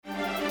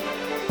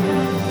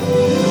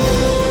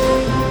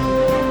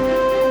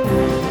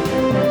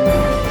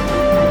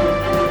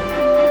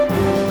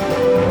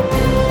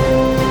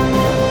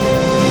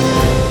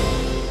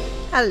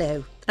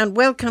Hello, and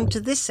welcome to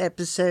this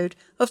episode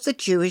of The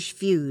Jewish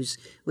Views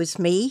with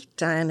me,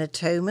 Diana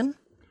Toman.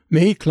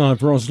 Me,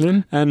 Clive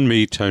Roslin. And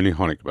me, Tony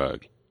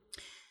Honigberg.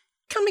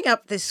 Coming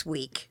up this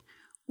week,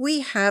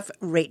 we have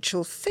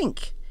Rachel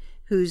Fink,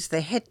 who's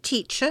the head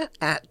teacher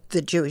at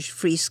the Jewish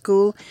Free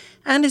School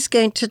and is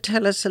going to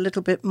tell us a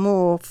little bit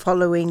more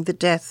following the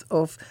death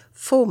of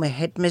former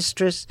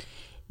headmistress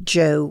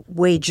Jo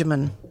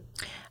Wagerman.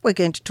 We're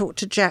going to talk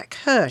to Jack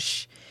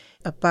Hersch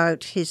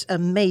about his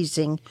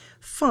amazing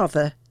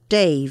father,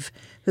 Dave,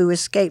 who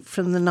escaped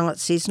from the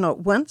Nazis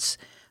not once,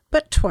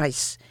 but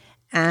twice,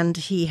 and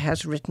he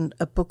has written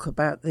a book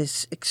about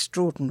this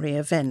extraordinary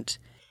event.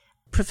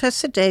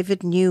 Professor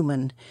David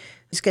Newman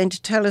is going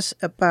to tell us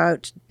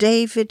about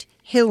David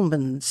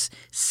Hillman's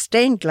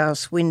stained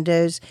glass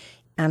windows,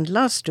 and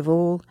last of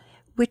all,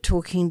 we're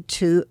talking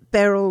to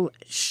Beryl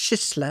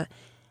Shisler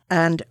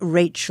and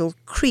Rachel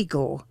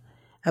Creeger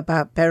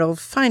about Beryl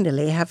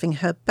finally having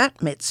her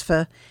Bat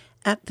Mitzvah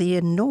at the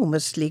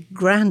enormously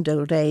grand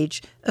old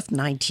age of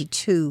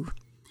 92.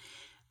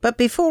 But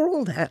before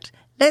all that,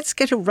 let's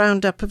get a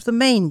roundup of the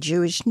main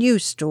Jewish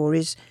news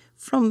stories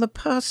from the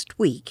past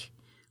week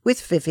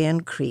with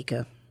Vivian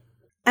Creeger.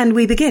 And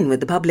we begin with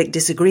the public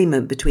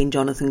disagreement between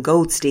Jonathan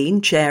Goldstein,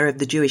 chair of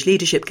the Jewish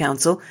Leadership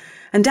Council,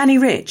 and Danny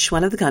Rich,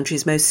 one of the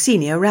country's most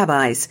senior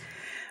rabbis.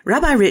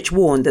 Rabbi Rich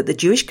warned that the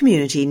Jewish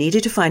community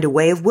needed to find a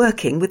way of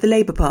working with the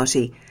Labour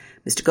Party.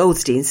 Mr.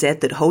 Goldstein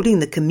said that holding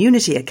the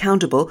community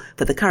accountable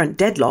for the current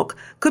deadlock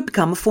could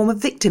become a form of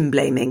victim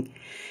blaming.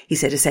 He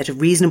said a set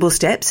of reasonable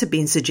steps had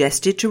been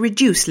suggested to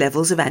reduce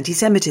levels of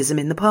anti-Semitism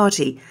in the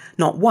party.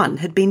 Not one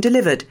had been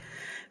delivered.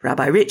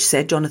 Rabbi Rich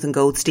said Jonathan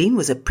Goldstein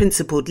was a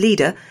principled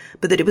leader,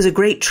 but that it was a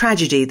great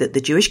tragedy that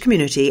the Jewish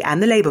community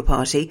and the Labour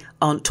Party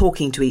aren't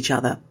talking to each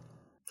other.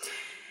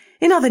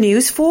 In other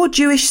news, 4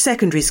 Jewish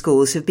secondary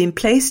schools have been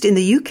placed in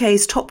the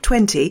UK's top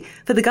 20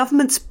 for the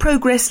government's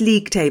Progress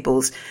League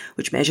tables,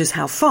 which measures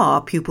how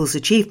far pupils'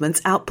 achievements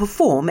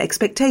outperform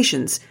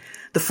expectations.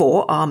 The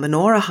 4 are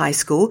Menorah High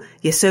School,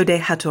 Yesodei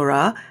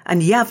HaTorah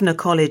and Yavneh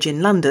College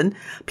in London,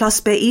 plus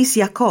Beis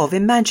Yaakov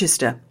in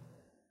Manchester.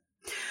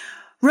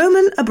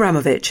 Roman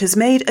Abramovich has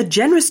made a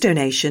generous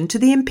donation to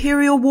the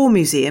Imperial War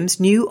Museum's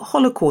new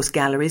Holocaust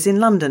galleries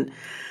in London.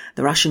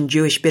 The Russian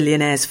Jewish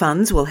billionaire's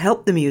funds will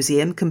help the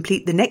museum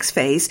complete the next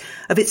phase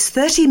of its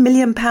 £30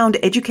 million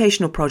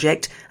educational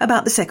project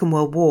about the Second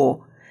World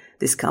War.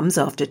 This comes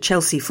after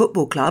Chelsea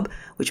Football Club,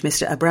 which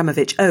Mr.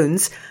 Abramovich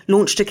owns,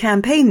 launched a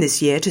campaign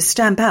this year to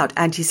stamp out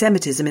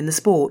anti-Semitism in the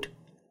sport.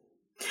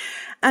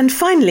 And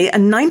finally, a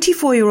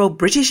 94-year-old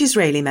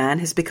British-Israeli man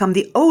has become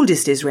the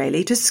oldest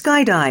Israeli to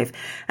skydive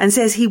and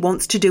says he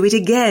wants to do it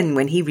again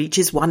when he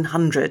reaches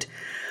 100.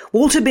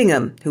 Walter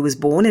Bingham, who was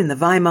born in the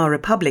Weimar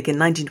Republic in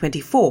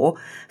 1924,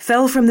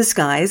 fell from the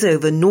skies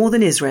over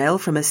northern Israel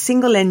from a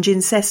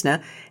single-engine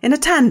Cessna in a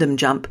tandem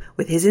jump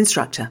with his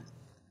instructor.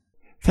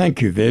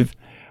 Thank you, Viv.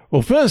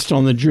 Well, first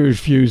on the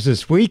Jewish Views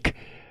this week,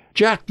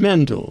 Jack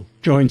Mendel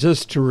joins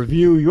us to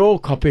review your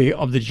copy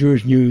of the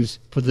Jewish News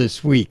for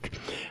this week.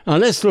 Now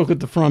let's look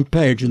at the front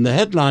page, and the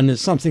headline is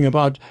something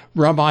about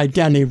Rabbi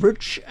Danny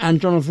Rich and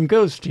Jonathan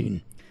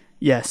Goldstein.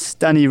 Yes,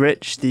 Danny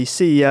Rich, the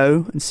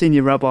CEO and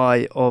senior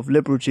rabbi of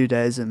Liberal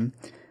Judaism,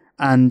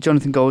 and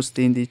Jonathan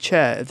Goldstein, the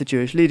chair of the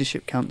Jewish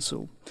Leadership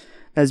Council.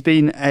 There's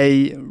been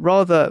a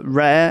rather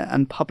rare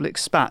and public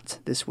spat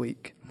this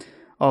week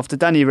after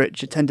Danny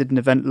Rich attended an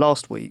event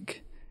last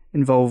week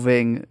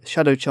involving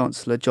Shadow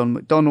Chancellor John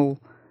McDonnell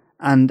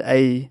and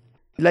a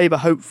Labour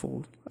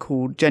hopeful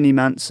called Jenny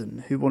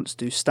Manson, who wants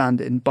to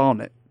stand in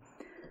Barnet.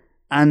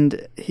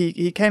 And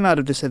he came out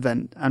of this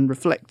event and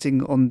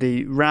reflecting on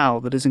the row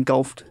that has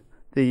engulfed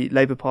the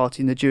Labour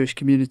Party and the Jewish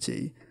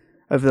community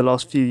over the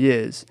last few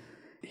years.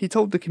 He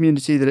told the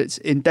community that it's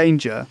in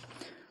danger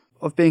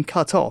of being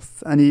cut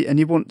off, and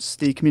he wants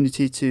the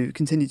community to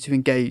continue to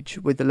engage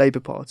with the Labour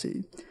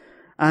Party.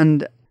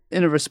 And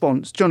in a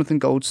response, Jonathan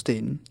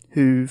Goldstein,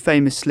 who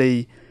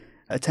famously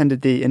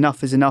attended the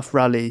Enough is Enough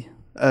rally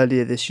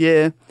earlier this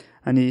year,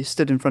 and he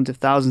stood in front of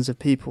thousands of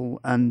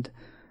people and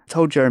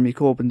told Jeremy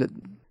Corbyn that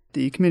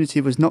the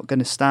community was not going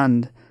to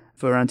stand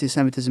for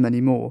anti-Semitism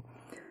anymore.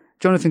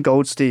 Jonathan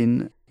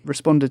Goldstein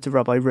responded to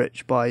Rabbi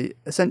Rich by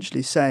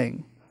essentially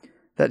saying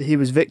that he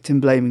was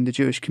victim-blaming the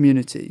Jewish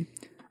community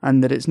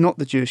and that it's not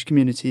the Jewish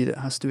community that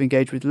has to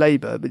engage with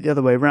Labour, but the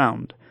other way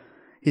around.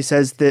 He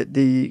says that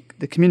the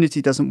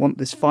community doesn't want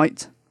this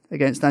fight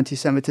against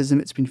anti-Semitism,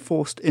 it's been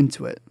forced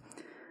into it.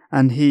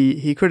 And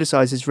he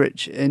criticises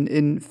Rich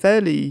in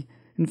fairly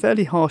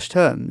harsh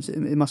terms,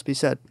 it must be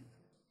said.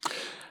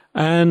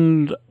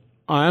 And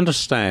I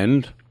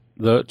understand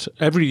that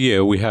every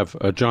year we have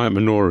a giant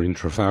menorah in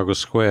Trafalgar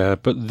Square,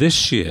 but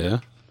this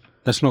year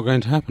that's not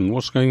going to happen.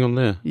 What's going on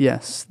there?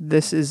 Yes,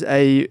 this is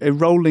a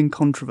rolling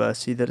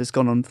controversy that has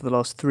gone on for the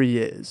last 3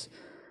 years.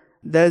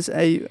 There's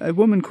a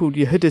woman called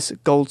Yehudis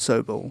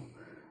Goldsobel,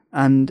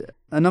 and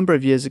a number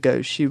of years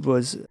ago she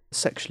was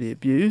sexually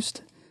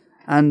abused,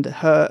 and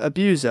her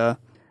abuser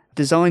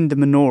designed the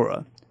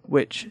menorah,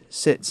 which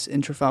sits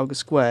in Trafalgar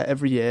Square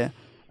every year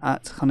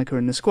at Hanukkah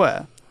in the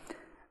Square.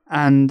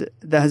 And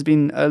there has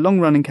been a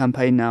long-running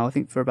campaign now, I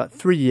think for about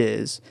 3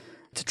 years,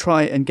 to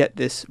try and get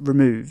this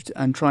removed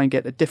and try and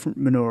get a different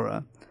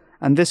menorah.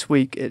 And this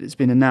week it has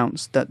been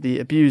announced that the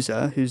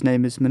abuser, whose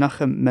name is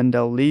Menachem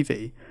Mendel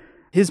Levy,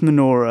 his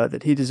menorah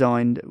that he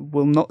designed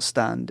will not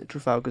stand at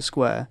Trafalgar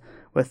Square,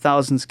 where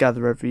thousands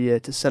gather every year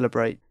to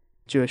celebrate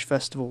Jewish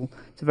festival.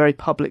 It's a very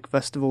public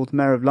festival. The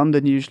Mayor of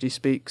London usually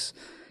speaks.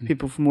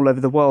 People from all over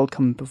the world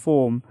come and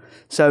perform.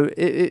 So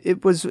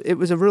it was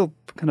a real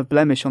kind of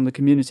blemish on the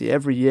community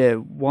every year.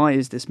 Why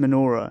is this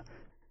menorah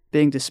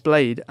being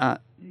displayed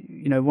at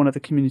one of the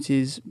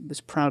community's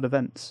most proud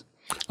events?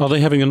 Are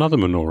they having another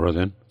menorah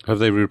then? Have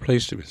they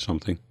replaced it with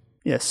something?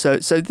 Yes, so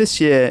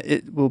this year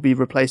it will be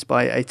replaced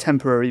by a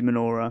temporary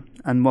menorah,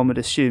 and one would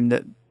assume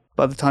that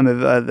by the time of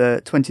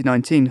the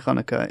 2019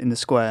 Hanukkah in the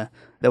square,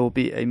 there will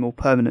be a more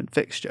permanent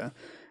fixture.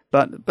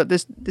 But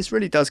this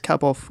really does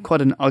cap off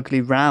quite an ugly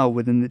row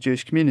within the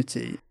Jewish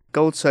community.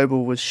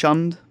 Goldstein was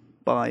shunned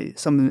by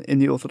some in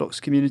the Orthodox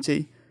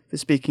community for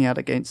speaking out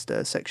against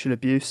sexual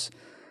abuse.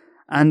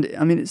 And,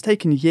 I mean, it's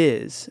taken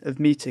years of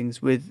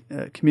meetings with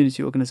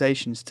community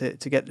organisations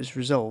to get this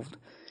resolved.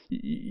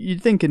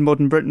 You'd think in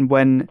modern Britain,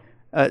 when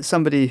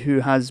somebody who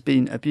has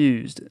been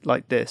abused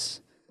like this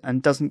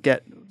and doesn't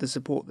get the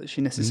support that she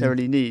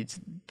necessarily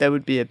needs, there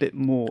would be a bit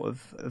more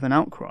of an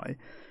outcry.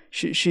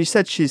 She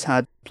said she's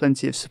had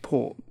plenty of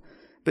support,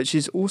 but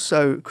she's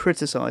also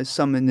criticised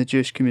some in the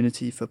Jewish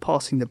community for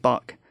passing the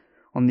buck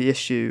on the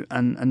issue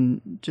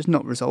and just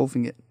not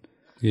resolving it.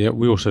 Yeah,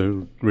 we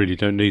also really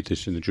don't need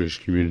this in the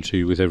Jewish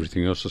community with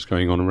everything else that's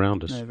going on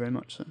around us. No, very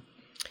much so.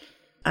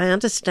 I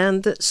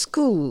understand that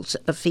schools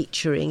are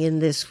featuring in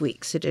this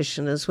week's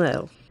edition as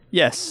well.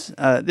 Yes,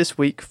 this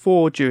week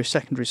 4 Jewish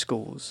secondary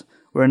schools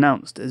were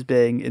announced as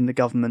being in the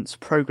government's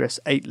Progress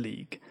 8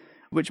 League,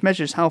 which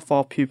measures how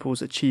far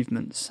pupils'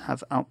 achievements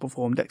have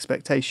outperformed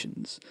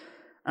expectations.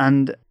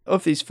 And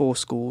of these 4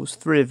 schools,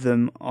 3 of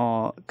them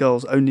are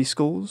girls-only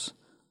schools,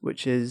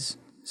 which is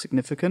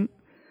significant,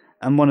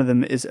 and one of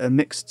them is a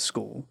mixed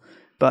school.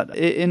 But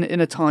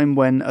in a time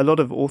when a lot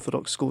of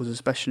Orthodox schools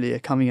especially are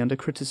coming under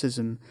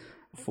criticism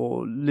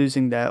for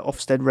losing their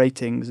Ofsted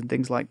ratings and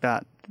things like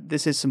that,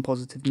 this is some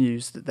positive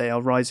news that they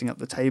are rising up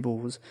the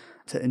tables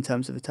in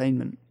terms of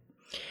attainment.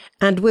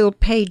 And will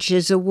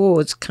Page's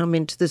Awards come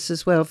into this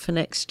as well for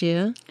next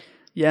year?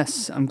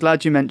 Yes, I'm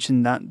glad you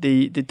mentioned that.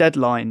 The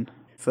deadline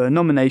for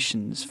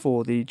nominations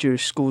for the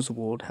Jewish Schools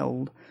Award,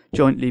 held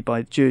jointly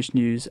by Jewish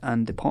News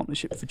and the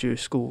Partnership for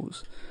Jewish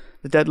Schools,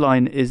 the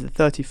deadline is the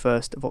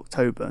 31st of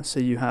October, so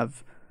you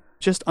have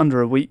just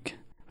under a week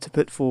to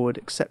put forward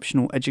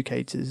exceptional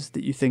educators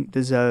that you think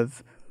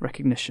deserve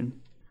recognition.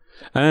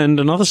 And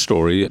another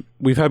story,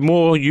 we've had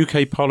more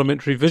UK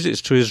parliamentary visits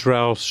to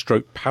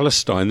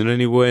Israel/Palestine than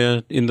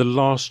anywhere in the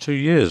last 2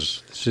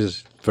 years. This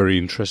is very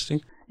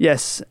interesting.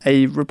 Yes,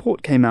 a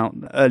report came out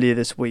earlier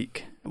this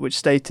week which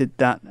stated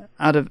that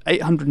out of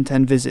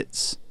 810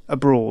 visits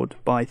abroad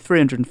by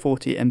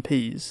 340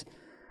 MPs,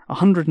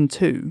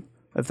 102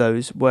 of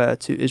those were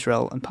to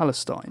Israel and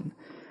Palestine.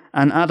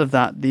 And out of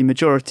that, the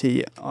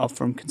majority are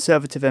from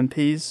Conservative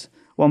MPs,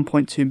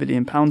 £1.2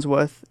 million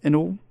worth in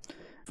all,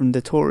 from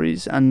the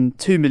Tories, and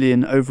 2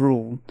 million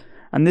overall.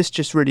 And this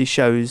just really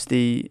shows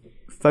the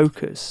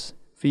focus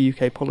for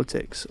UK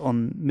politics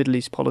on Middle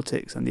East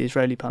politics and the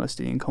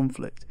Israeli-Palestinian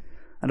conflict.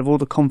 And of all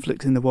the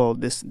conflicts in the world,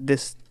 this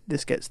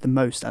gets the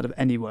most out of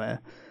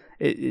anywhere.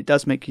 It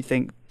does make you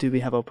think, do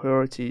we have our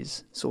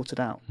priorities sorted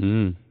out?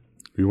 You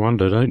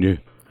wonder, don't you?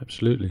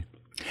 Absolutely.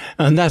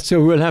 And that's where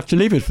we'll have to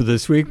leave it for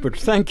this week. But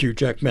thank you,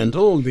 Jack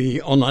Mendel, the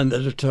online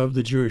editor of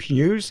the Jewish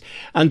News.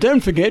 And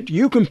don't forget,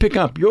 you can pick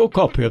up your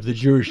copy of the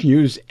Jewish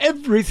News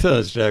every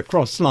Thursday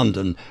across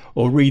London,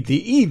 or read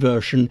the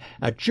e-version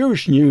at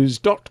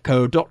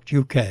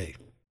jewishnews.co.uk.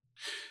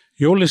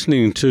 You're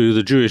listening to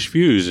The Jewish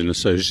Views in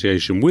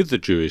association with the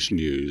Jewish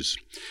News.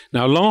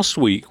 Now, last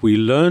week we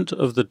learnt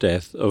of the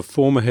death of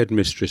former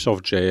headmistress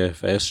of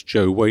JFS,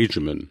 Jo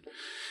Wagerman.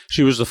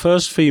 She was the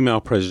first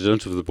female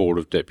president of the Board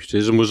of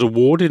Deputies and was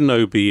awarded an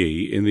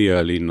OBE in the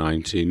early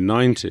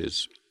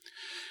 1990s.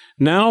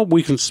 Now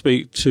we can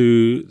speak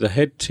to the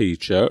head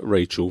teacher,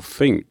 Rachel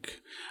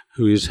Fink,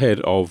 who is head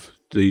of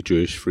the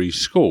Jewish Free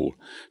School,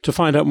 to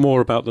find out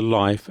more about the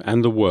life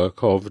and the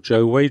work of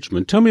Jo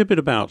Wagerman. Tell me a bit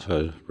about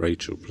her,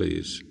 Rachel,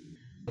 please.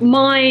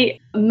 My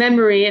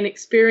memory and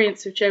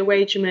experience of Jo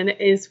Wagerman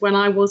is when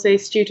I was a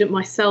student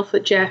myself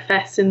at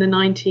JFS in the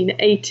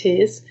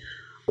 1980s.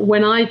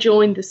 When I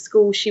joined the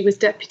school, she was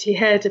deputy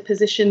head, a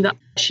position that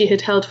she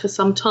had held for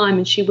some time,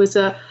 and she was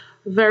a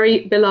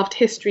very beloved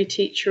history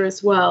teacher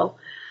as well.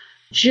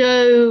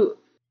 Jo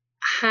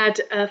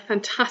had a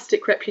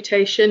fantastic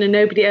reputation, and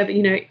nobody ever,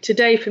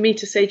 today for me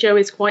to say Jo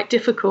is quite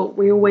difficult.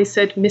 We always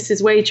said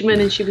Mrs. Wagerman,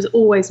 and she was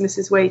always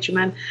Mrs.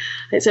 Wagerman.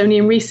 It's only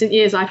in recent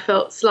years I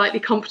felt slightly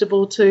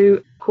comfortable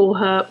to call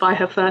her by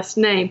her first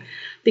name,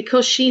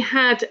 because she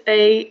had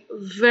a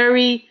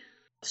very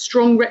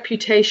strong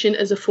reputation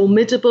as a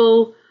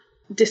formidable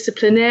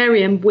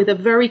disciplinarian with a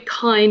very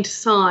kind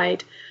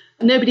side.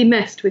 Nobody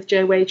messed with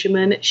Jo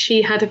Wagerman.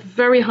 She had a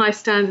very high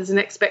standards and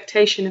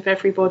expectation of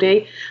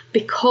everybody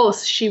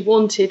because she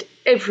wanted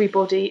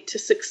everybody to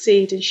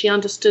succeed, and she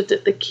understood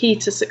that the key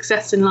to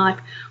success in life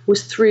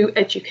was through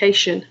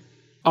education.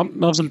 Up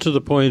to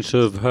the point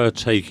of her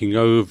taking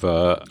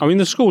over, I mean,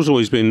 the school's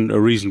always been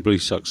a reasonably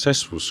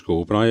successful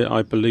school, but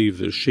I believe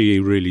that she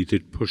really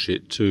did push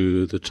it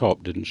to the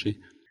top, didn't she?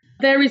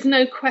 There is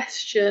no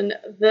question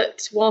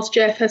that whilst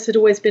JFS had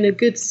always been a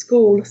good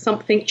school,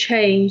 something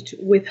changed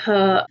with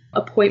her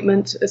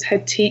appointment as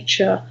head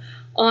teacher.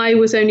 I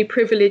was only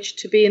privileged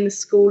to be in the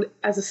school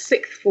as a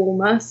sixth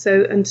former,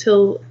 so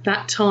until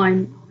that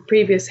time,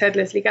 previous head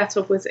Leslie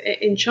Gatov was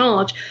in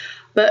charge.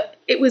 But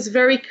it was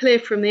very clear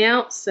from the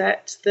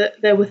outset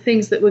that there were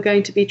things that were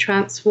going to be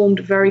transformed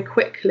very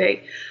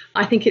quickly.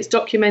 I think it's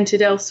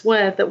documented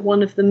elsewhere that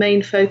one of the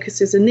main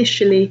focuses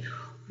initially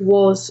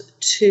was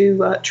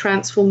to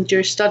transform the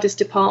Jewish Studies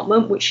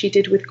Department, which she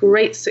did with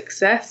great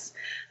success,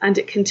 and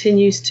it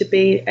continues to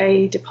be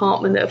a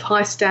department of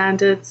high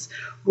standards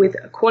with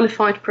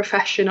qualified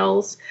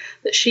professionals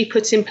that she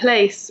put in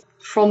place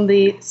from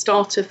the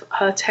start of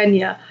her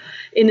tenure.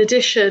 In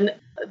addition,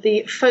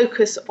 the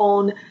focus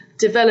on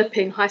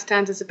developing high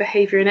standards of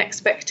behaviour and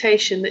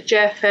expectation, that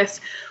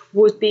JFS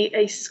would be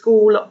a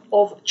school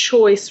of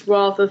choice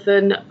rather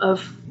than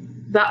of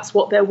that's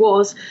what there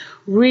was,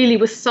 really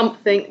was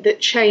something that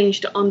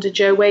changed under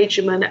Jo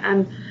Wagerman.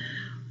 And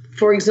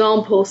for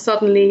example,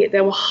 suddenly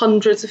there were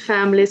hundreds of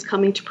families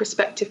coming to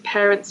prospective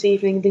parents'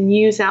 evening. The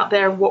news out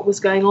there of what was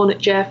going on at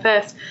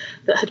JFS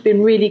that had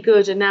been really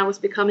good and now was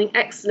becoming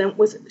excellent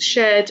was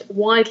shared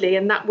widely,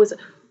 and that was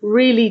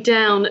really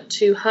down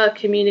to her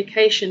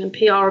communication and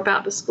PR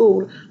about the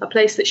school, a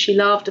place that she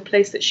loved, a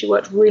place that she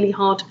worked really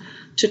hard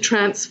to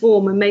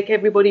transform and make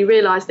everybody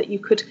realise that you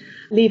could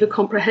leave a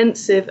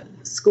comprehensive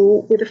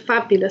school with a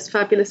fabulous,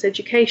 fabulous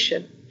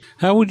education.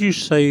 How would you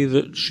say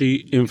that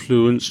she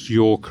influenced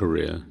your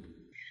career?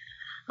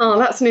 Oh,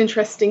 that's an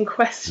interesting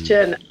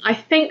question. I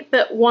think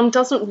that one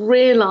doesn't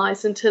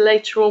realise until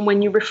later on,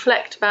 when you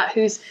reflect about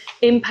who's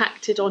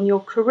impacted on your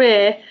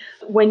career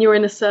when you're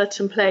in a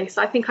certain place.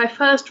 I think I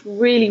first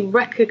really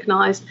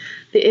recognised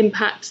the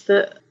impact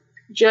that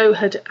Jo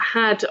had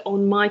had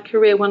on my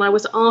career when I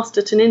was asked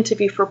at an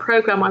interview for a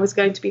programme I was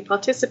going to be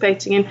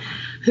participating in,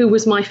 who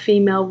was my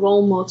female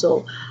role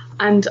model.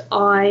 And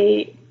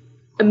I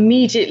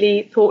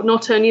immediately thought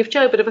not only of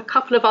Jo, but of a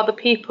couple of other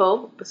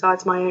people,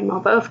 besides my own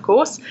mother, of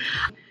course,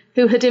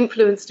 who had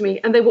influenced me.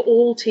 And they were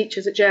all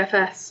teachers at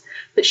JFS,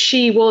 but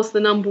she was the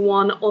number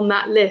one on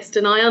that list.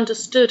 And I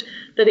understood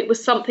that it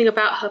was something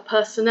about her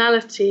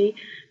personality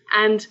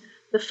and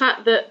the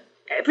fact that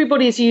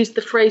everybody's used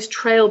the phrase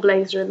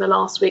trailblazer in the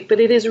last week, but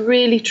it is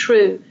really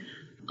true.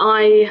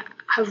 I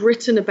have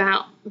written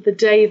about the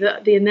day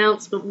that the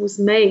announcement was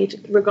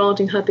made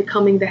regarding her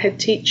becoming the head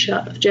teacher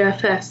of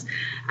JFS,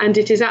 and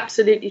it is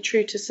absolutely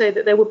true to say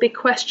that there were big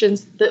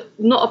questions, that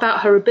not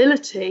about her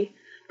ability,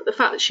 but the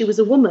fact that she was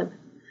a woman.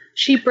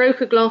 She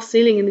broke a glass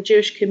ceiling in the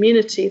Jewish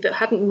community that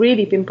hadn't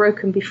really been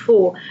broken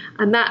before,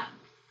 and that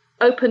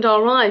opened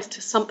our eyes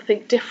to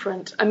something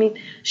different. I mean,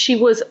 she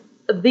was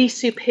the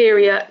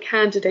superior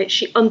candidate.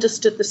 She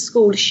understood the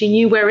school. She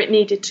knew where it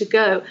needed to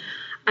go.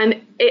 And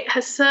it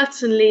has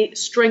certainly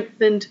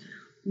strengthened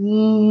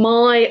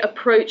my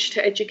approach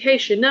to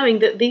education, knowing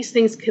that these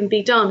things can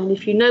be done. And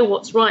if you know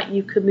what's right,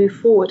 you can move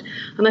forward.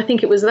 And I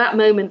think it was that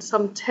moment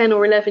some 10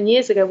 or 11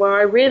 years ago where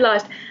I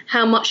realised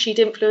how much she'd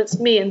influenced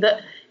me, and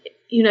that,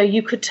 you know,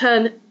 you could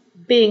turn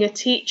being a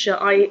teacher,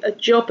 a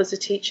job as a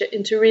teacher,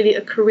 into really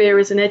a career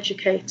as an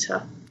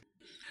educator.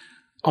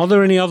 Are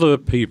there any other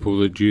people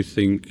that you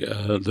think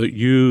that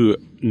you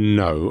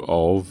know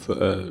of,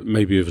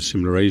 maybe of a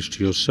similar age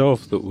to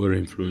yourself, that were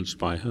influenced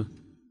by her?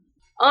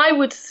 I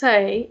would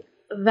say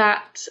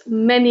that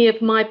many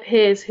of my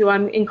peers who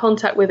I'm in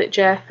contact with at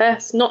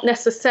JFS, not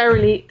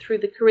necessarily through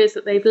the careers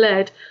that they've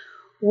led,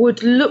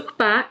 would look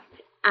back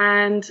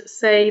and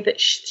say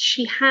that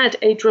she had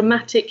a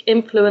dramatic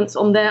influence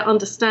on their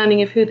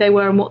understanding of who they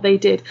were and what they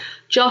did,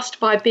 just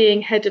by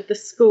being head of the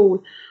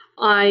school.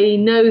 I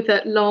know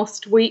that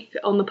last week,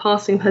 on the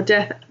passing of her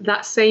death,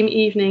 that same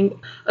evening,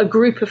 a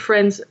group of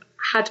friends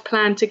had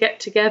planned to get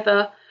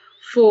together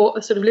for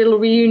a sort of little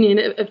reunion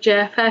of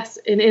JFS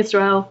in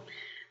Israel.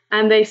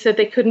 And they said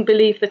they couldn't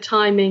believe the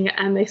timing,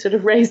 and they sort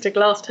of raised a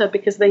glass to her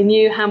because they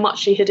knew how much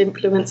she had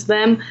influenced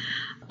them.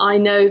 I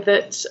know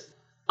that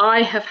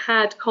I have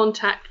had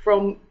contact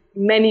from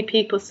many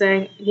people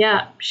saying,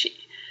 yeah,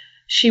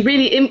 she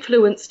really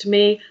influenced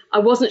me. I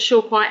wasn't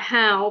sure quite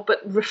how, but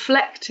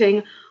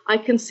reflecting, I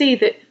can see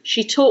that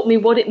she taught me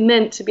what it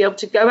meant to be able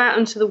to go out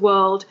into the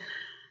world,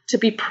 to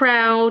be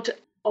proud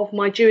of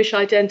my Jewish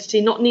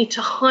identity, not need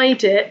to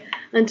hide it,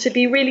 and to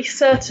be really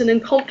certain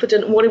and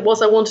confident in what it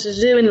was I wanted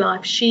to do in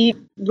life. She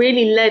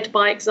really led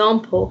by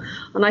example.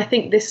 And I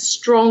think this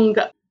strong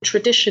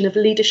tradition of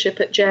leadership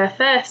at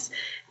JFS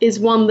is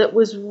one that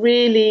was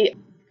really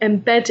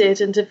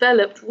embedded and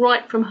developed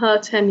right from her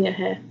tenure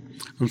here.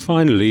 And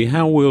finally,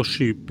 how will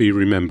she be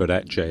remembered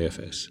at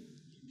JFS?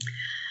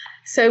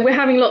 So we're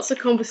having lots of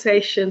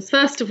conversations.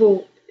 First of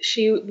all,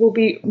 she will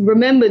be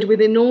remembered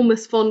with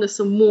enormous fondness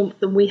and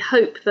warmth, and we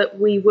hope that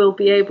we will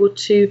be able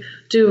to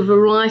do a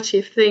variety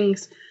of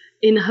things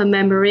in her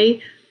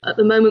memory. At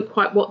the moment,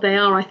 quite what they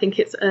are, I think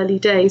it's early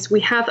days. We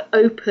have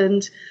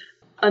opened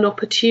an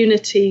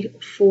opportunity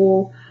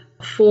for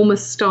former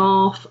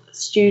staff,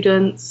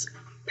 students,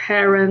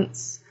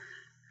 parents,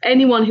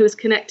 anyone who is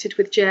connected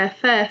with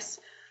JFS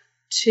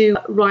to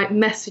write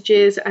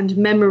messages and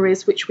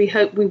memories, which we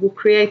hope we will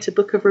create a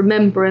book of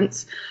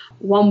remembrance,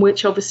 one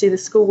which obviously the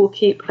school will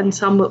keep and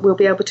some that we'll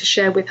be able to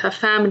share with her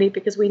family,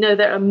 because we know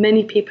there are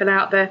many people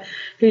out there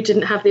who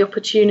didn't have the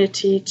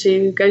opportunity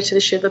to go to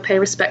the Shiva, pay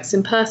respects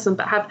in person,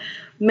 but have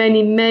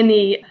many,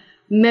 many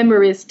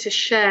memories to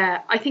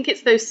share. I think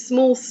it's those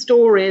small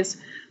stories,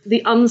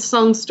 the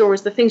unsung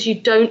stories, the things you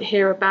don't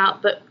hear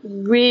about that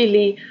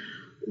really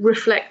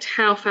reflect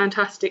how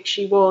fantastic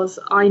she was.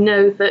 I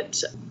know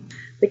that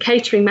the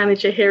catering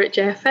manager here at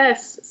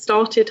JFS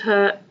started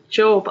her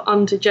job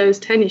under Jo's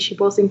tenure. She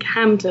was in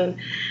Camden.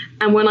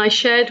 And when I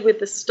shared with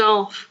the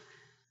staff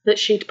that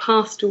she'd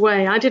passed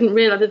away, I didn't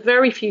realise there's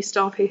very few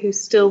staff here who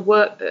still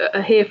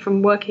are here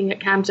from working at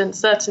Camden,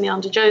 certainly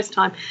under Jo's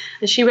time.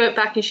 And she wrote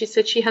back and she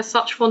said she has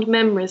such fond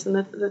memories. And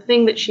the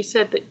thing that she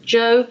said, that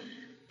Jo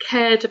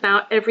cared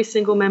about every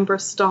single member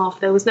of staff.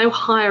 There was no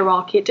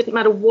hierarchy. It didn't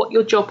matter what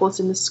your job was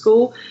in the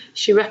school.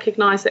 She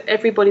recognised that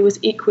everybody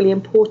was equally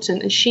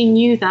important, and she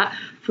knew that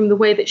from the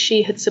way that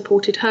she had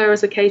supported her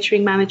as a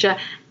catering manager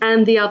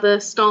and the other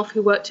staff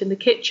who worked in the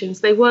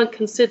kitchens. They weren't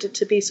considered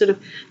to be sort of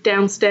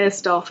downstairs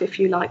staff, if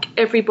you like.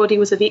 Everybody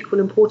was of equal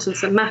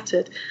importance and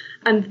mattered.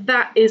 And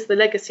that is the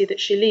legacy that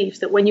she leaves,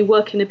 that when you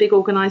work in a big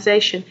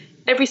organisation,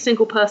 every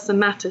single person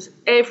matters.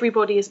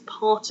 Everybody is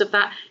part of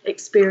that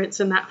experience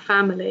and that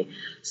family.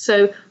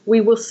 So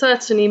we will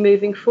certainly,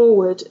 moving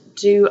forward,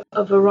 do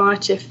a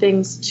variety of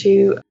things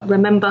to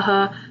remember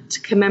her,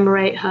 to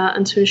commemorate her,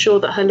 and to ensure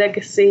that her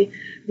legacy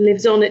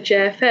lives on at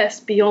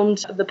JFS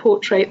beyond the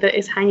portrait that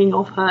is hanging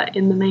of her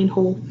in the main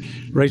hall.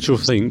 Rachel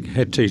Fink,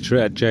 head teacher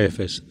at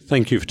JFS,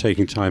 thank you for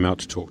taking time out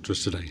to talk to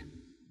us today.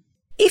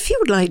 If you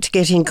would like to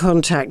get in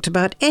contact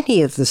about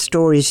any of the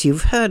stories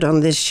you've heard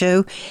on this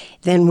show,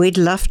 then we'd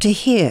love to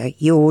hear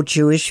your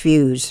Jewish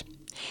views.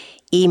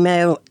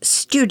 Email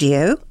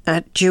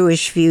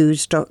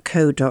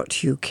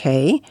studio@jewishviews.co.uk.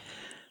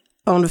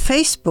 On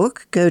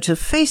Facebook, go to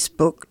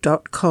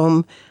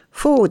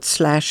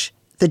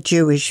facebook.com/The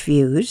Jewish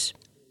Views.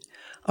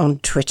 On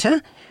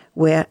Twitter,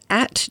 we're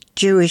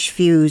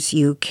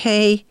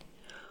 @JewishViewsUK,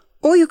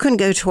 or you can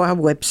go to our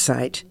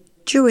website,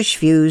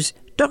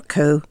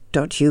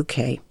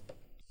 jewishviews.co.uk.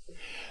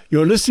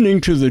 You're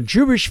listening to The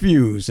Jewish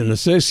Views in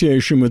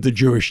association with the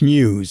Jewish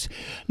News.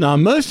 Now,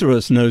 most of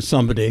us know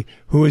somebody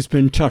who has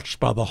been touched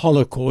by the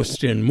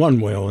Holocaust in one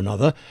way or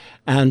another,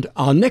 and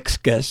our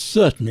next guest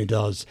certainly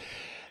does.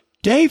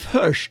 Dave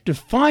Hersch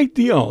defied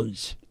the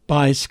odds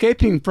by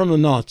escaping from the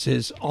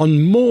Nazis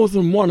on more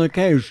than one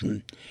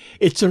occasion.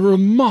 It's a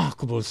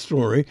remarkable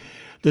story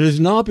that has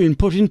now been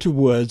put into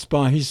words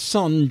by his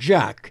son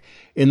Jack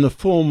in the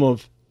form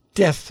of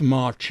Death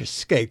March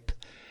Escape.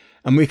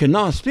 And we can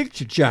now speak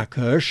to Jack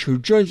Hersch, who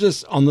joins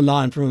us on the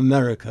line from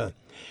America.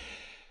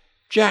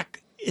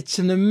 Jack, it's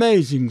an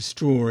amazing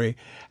story.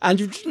 And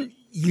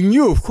you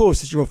knew, of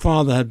course, that your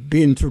father had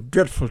been through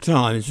dreadful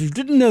times. You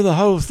didn't know the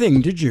whole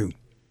thing, did you?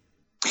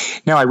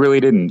 No, I really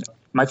didn't.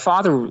 My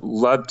father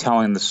loved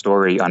telling the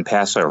story on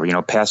Passover. You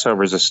know,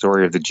 Passover is a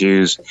story of the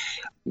Jews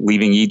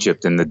leaving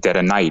Egypt in the dead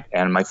of night.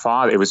 And my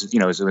father, it was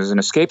an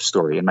escape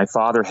story. And my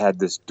father had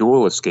this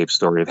dual escape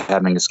story of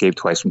having escaped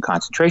twice from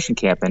concentration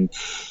camp. And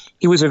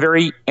he was a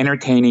very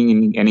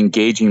entertaining and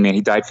engaging man.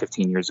 He died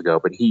 15 years ago,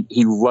 but he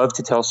loved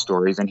to tell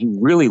stories, and he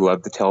really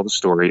loved to tell the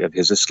story of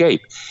his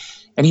escape.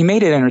 And he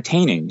made it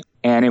entertaining.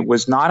 And it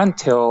was not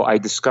until I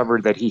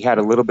discovered that he had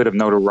a little bit of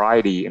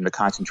notoriety in the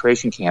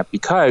concentration camp,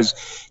 because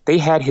they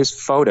had his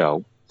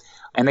photo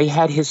and they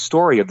had his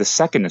story of the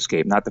second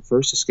escape, not the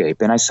first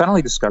escape. And I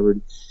suddenly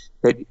discovered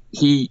that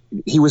he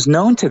was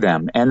known to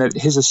them, and that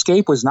his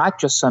escape was not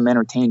just some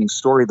entertaining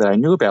story that I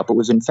knew about, but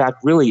was in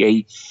fact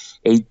really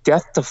a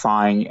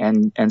death-defying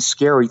and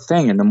scary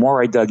thing. And the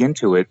more I dug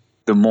into it,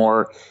 the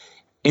more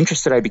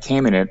interested I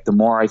became in it, the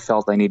more I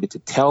felt I needed to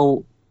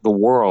tell the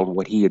world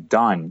what he had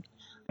done.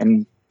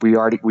 And we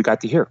got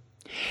to hear.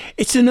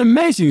 It's an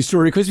amazing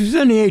story, because he was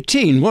only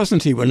 18,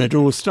 wasn't he, when it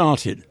all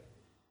started?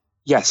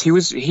 Yes, he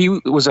was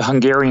a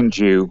Hungarian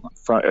Jew,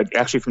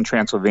 actually from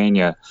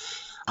Transylvania.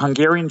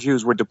 Hungarian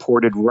Jews were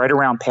deported right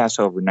around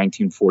Passover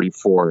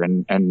 1944,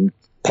 and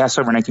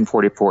Passover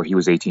 1944, he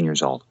was 18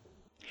 years old.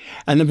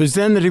 And it was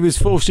then that he was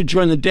forced to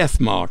join the Death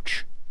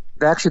March.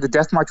 Actually, the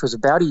Death March was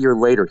about a year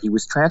later. He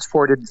was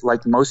transported,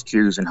 like most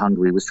Jews in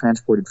Hungary, was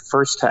transported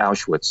first to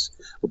Auschwitz,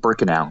 or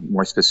Birkenau,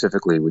 more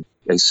specifically,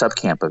 a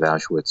subcamp of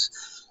Auschwitz.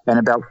 And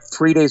about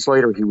 3 days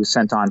later, he was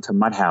sent on to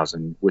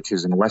Mauthausen, which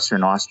is in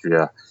Western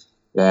Austria,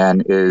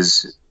 and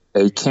is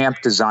a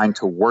camp designed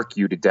to work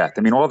you to death.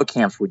 I mean, all the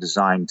camps were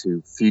designed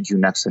to feed you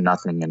next to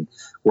nothing and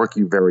work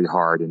you very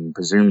hard and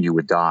presume you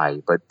would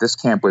die. But this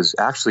camp was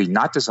actually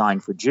not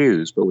designed for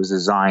Jews, but was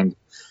designed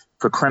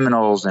for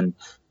criminals and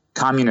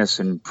communists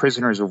and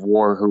prisoners of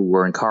war who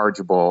were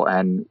incorrigible,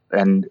 and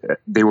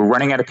they were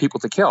running out of people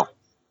to kill.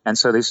 And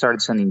so they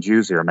started sending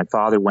Jews there. My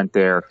father went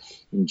there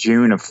in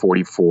June of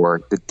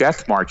 44. The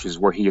death marches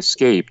where he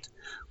escaped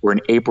were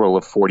in April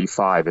of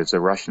 45, as the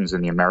Russians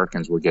and the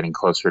Americans were getting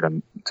closer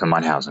to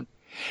Mauthausen.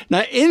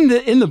 Now,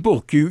 in the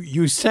book,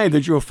 you say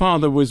that your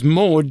father was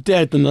more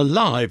dead than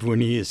alive when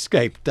he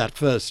escaped that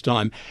first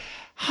time.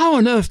 How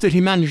on earth did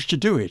he manage to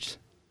do it?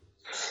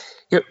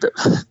 Yeah,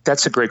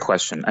 that's a great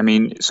question. I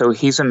mean, so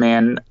he's a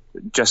man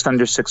just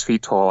under 6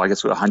 feet tall, I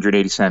guess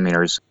 180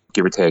 centimeters,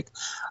 give or take,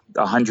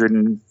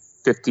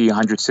 150,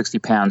 160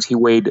 pounds. He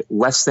weighed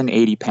less than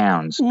 80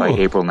 pounds by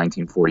April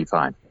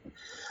 1945.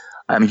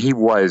 I mean, he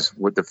was,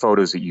 with the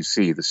photos that you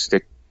see, the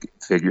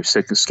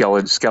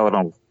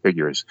skeletal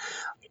figures.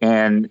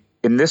 And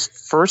in this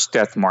first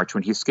death march,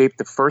 when he escaped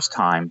the first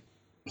time,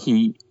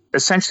 he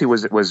essentially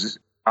was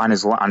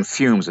on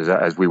fumes,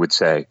 as we would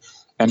say.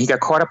 And he got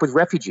caught up with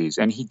refugees,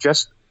 and he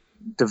just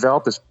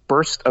developed this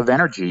burst of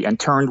energy and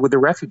turned with the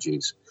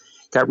refugees.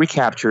 Got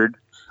recaptured.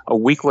 A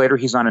week later,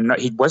 he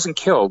wasn't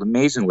killed,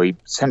 amazingly,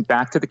 sent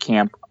back to the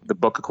camp. The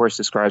book, of course,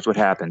 describes what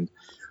happened.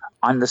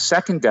 On the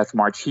second death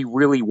march, he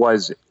really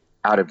was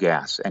out of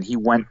gas, and he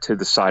went to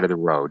the side of the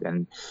road.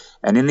 And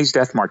in these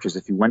death marches,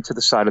 if you went to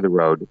the side of the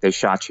road, they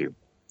shot you.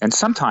 And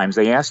sometimes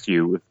they asked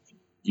you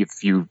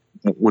if you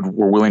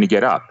were willing to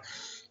get up.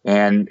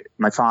 And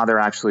my father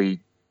actually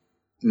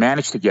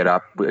managed to get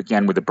up,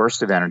 again, with a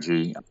burst of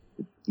energy.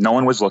 No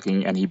one was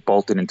looking, and he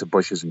bolted into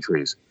bushes and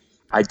trees.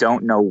 I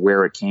don't know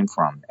where it came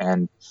from.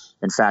 And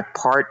in fact,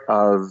 part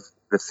of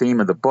the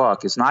theme of the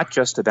book is not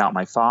just about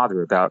my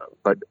father,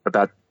 but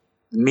about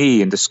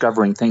me and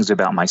discovering things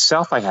about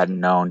myself I hadn't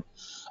known.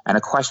 And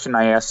a question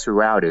I asked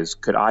throughout is,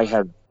 could I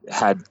have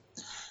had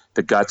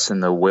the guts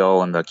and the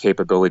will and the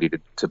capability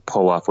to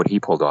pull off what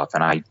he pulled off?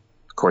 And I,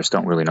 of course,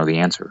 don't really know the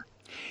answer.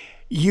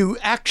 You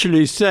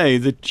actually say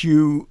that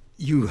you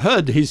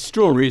heard his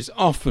stories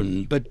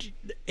often, but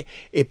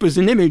it was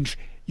an image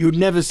you'd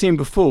never seen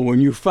before when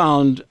you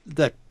found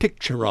that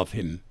picture of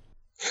him.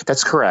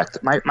 That's correct.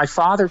 My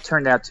father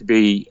turned out to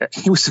be,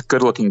 he was a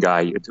good-looking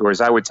guy, or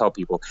as I would tell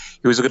people,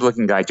 he was a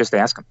good-looking guy, just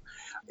ask him.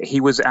 He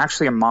was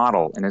actually a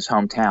model in his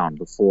hometown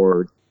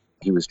before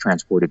he was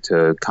transported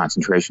to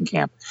concentration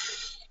camp.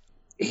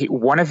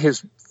 One of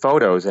his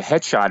photos, a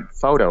headshot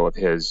photo of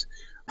his,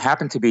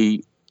 happened to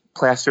be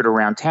plastered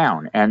around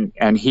town.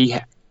 And he,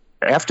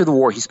 after the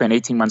war, he spent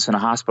 18 months in a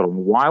hospital.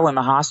 And while in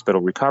the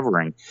hospital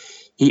recovering,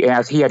 he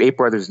had 8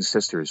 brothers and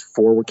sisters.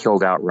 4 were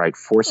killed outright,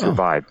 4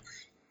 survived. Oh.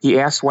 He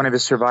asked one of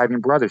his surviving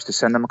brothers to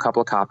send him a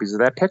couple of copies of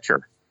that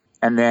picture.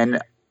 And then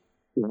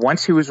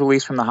once he was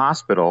released from the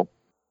hospital,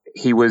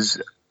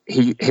 his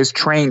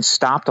train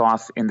stopped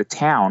off in the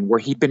town where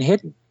he'd been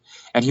hidden.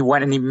 And he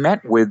went and he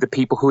met with the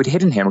people who had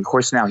hidden him. Of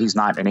course, now he's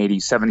not an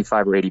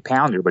 75 or 80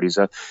 pounder, but he's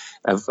a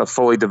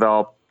fully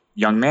developed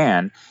young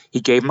man. He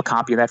gave him a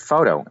copy of that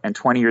photo. And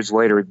 20 years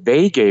later,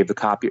 they gave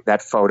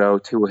that photo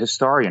to a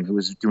historian who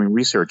was doing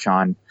research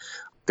on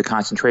the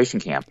concentration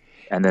camp.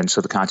 And then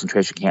so the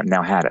concentration camp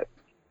now had it.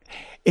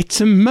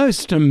 It's a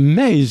most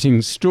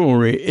amazing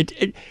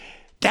story.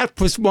 That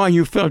was why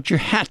you felt you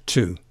had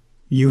to.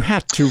 You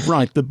had to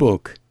write the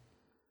book.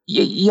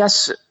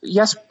 Yes,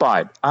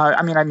 Bud.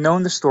 I mean, I've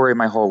known the story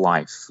my whole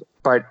life,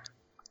 but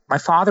my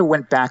father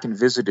went back and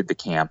visited the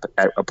camp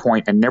at a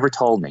point and never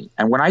told me.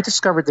 And when I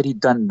discovered that he'd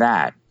done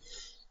that,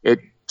 it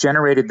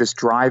generated this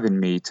drive in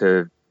me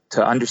to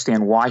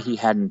understand why he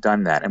hadn't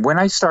done that. And when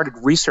I started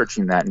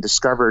researching that and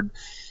discovered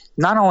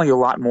not only a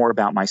lot more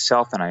about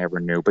myself than I ever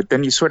knew, but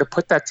then you sort of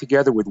put that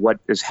together with what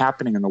is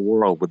happening in the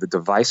world, with the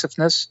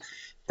divisiveness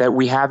that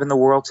we have in the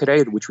world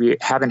today, which we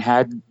haven't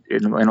had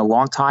in a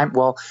long time.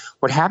 Well,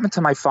 what happened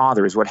to my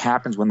father is what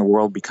happens when the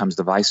world becomes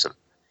divisive.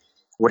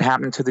 What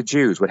happened to the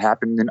Jews, what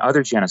happened in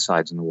other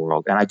genocides in the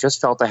world. And I just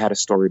felt I had a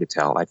story to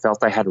tell. I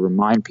felt I had to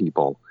remind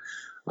people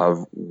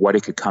of what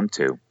it could come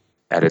to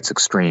at its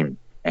extreme.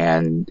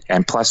 And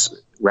plus,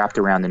 wrapped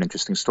around an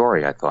interesting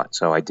story, I thought.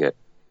 So I did.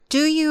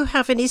 Do you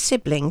have any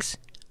siblings?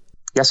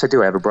 Yes, I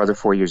do. I have a brother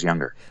 4 years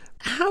younger.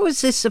 How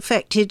has this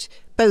affected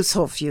both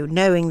of you,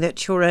 knowing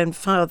that your own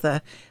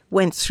father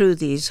went through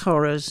these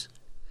horrors?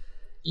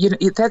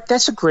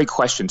 That's a great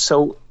question.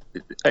 So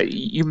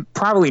you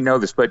probably know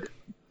this, but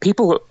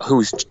people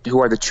who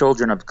are the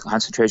children of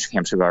concentration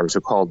camp survivors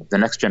are called the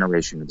next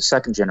generation or the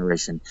second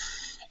generation.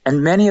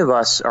 And many of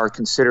us are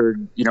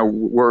considered,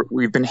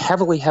 we've been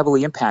heavily,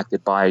 heavily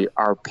impacted by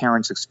our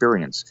parents'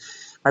 experience.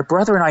 My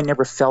brother and I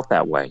never felt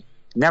that way.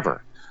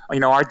 Never.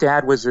 Our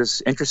dad was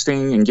this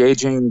interesting,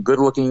 engaging,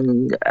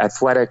 good-looking,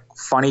 athletic,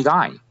 funny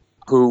guy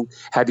who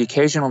had the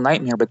occasional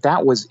nightmare, but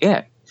that was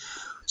it.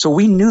 So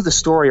we knew the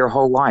story our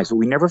whole lives, but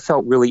we never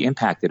felt really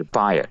impacted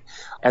by it.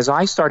 As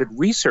I started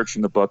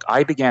researching the book,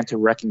 I began to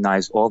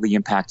recognize all the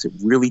impacts it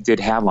really did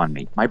have on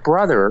me. My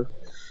brother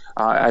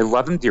I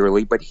love him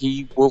dearly, but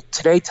he will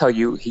today tell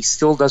you he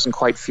still doesn't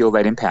quite feel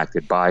that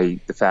impacted by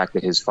the fact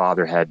that his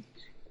father had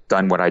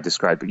done what I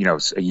described,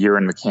 a year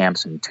in the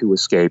camps and 2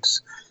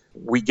 escapes.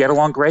 We get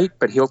along great,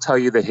 but he'll tell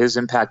you that his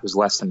impact was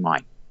less than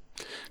mine.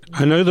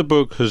 I know the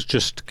book has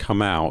just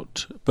come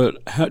out, but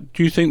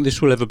do you think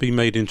this will ever be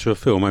made into a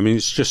film? I mean,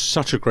 it's just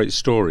such a great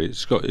story.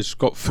 It's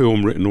got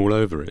film written all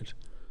over it.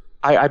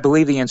 I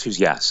believe the answer is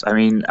yes. I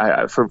mean,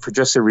 for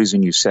just the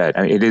reason you said.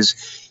 I mean, it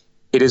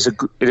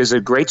is a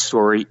great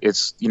story.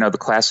 It's the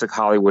classic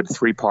Hollywood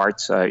 3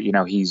 parts.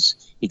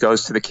 He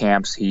goes to the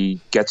camps, he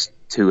gets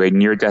to a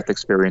near-death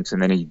experience,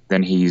 and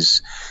then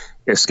he's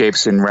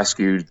escapes and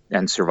rescued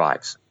and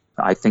survives.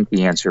 I think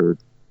the answer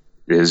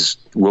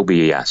will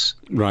be a yes.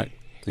 Right.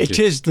 It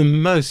is the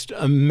most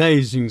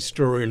amazing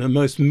story and the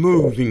most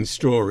moving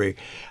story.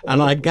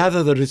 And I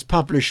gather that it's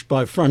published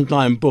by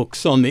Frontline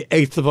Books on the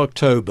 8th of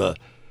October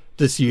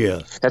this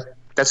year.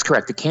 That's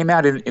correct. It came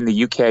out in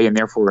the UK and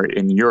therefore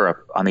in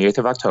Europe on the 8th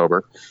of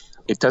October.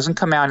 It doesn't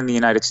come out in the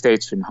United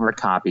States in hard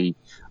copy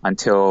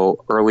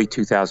until early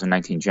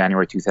 2019,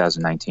 January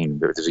 2019.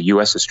 There's a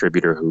U.S.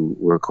 distributor who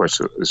of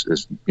course,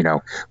 is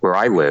where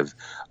I live.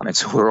 And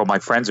so where all my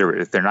friends are,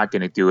 if they're not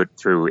going to do it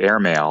through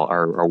airmail,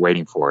 are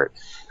waiting for it.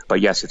 But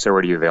yes, it's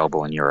already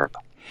available in Europe.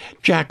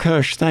 Jack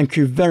Hersch, thank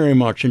you very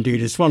much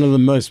indeed. It's one of the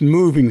most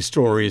moving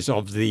stories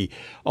of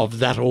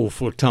that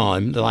awful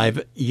time that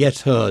I've yet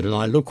heard, and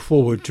I look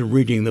forward to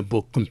reading the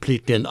book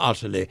completely and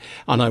utterly,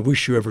 and I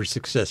wish you every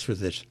success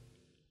with it.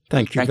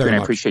 Thank you very much. And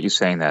I appreciate you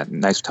saying that.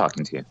 Nice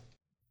talking to you.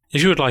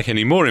 If you would like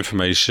any more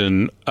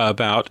information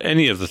about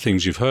any of the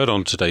things you've heard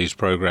on today's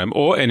programme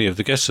or any of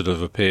the guests that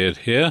have appeared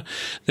here,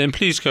 then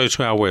please go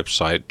to our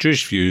website,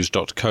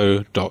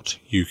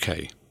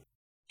 jewishviews.co.uk.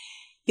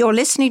 You're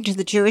listening to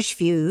The Jewish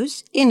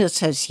Views in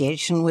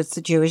association with the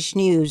Jewish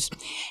News.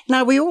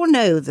 Now, we all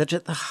know that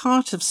at the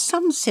heart of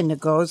some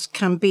synagogues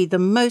can be the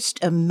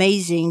most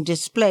amazing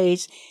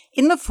displays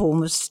in the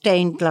form of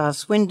stained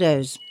glass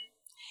windows.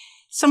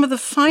 Some of the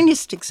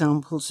finest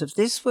examples of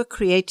this were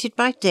created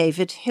by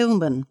David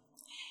Hillman.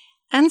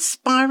 And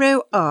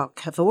Spiro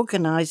Ark have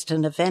organised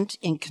an event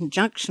in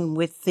conjunction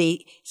with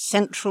the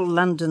Central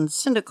London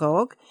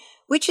Synagogue,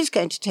 which is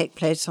going to take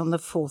place on the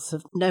 4th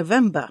of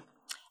November.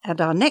 And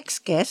our next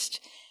guest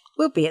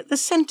will be at the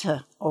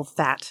centre of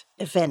that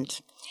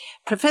event.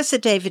 Professor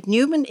David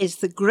Newman is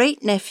the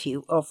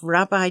great-nephew of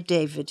Rabbi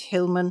David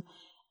Hillman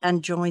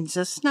and joins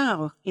us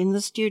now in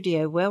the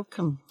studio.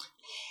 Welcome.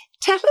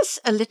 Tell us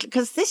a little,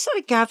 because this,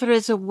 I gather,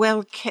 is a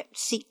well-kept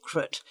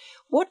secret.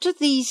 What do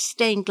these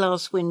stained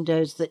glass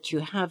windows that you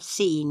have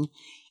seen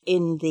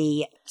in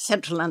the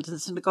Central London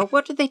Synagogue,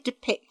 what do they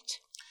depict?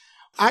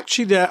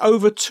 Actually, there are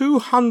over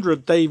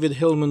 200 David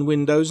Hillman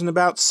windows in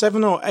about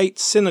 7 or 8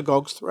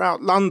 synagogues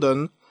throughout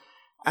London,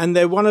 and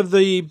they're one of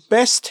the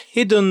best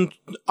hidden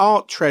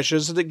art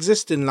treasures that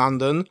exist in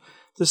London.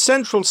 The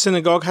Central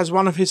Synagogue has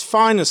one of his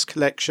finest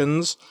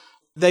collections.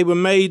 They were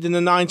made in the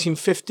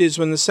 1950s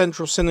when the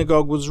Central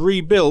Synagogue was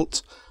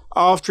rebuilt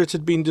after it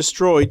had been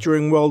destroyed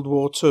during World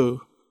War II.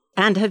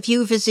 And have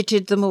you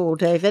visited them all,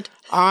 David?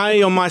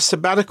 On my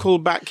sabbatical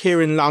back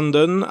here in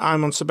London,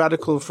 I'm on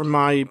sabbatical from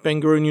my Ben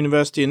Gurion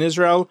University in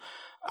Israel.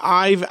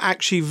 I've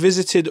actually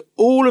visited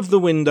all of the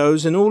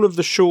windows in all of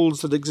the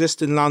shuls that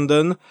exist in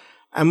London.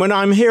 And when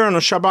I'm here on a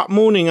Shabbat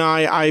morning,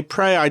 I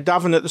pray, I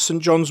daven at the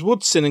St. John's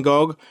Wood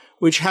Synagogue,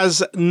 which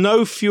has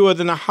no fewer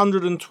than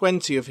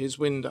 120 of his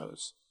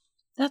windows.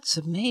 That's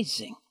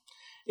amazing.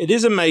 It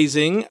is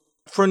amazing.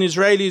 For an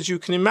Israeli, as you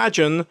can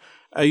imagine,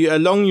 a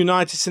long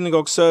United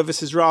Synagogue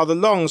service is rather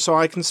long, so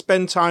I can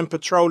spend time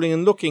patrolling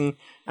and looking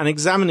and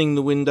examining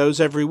the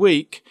windows every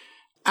week.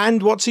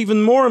 And what's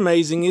even more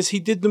amazing is he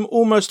did them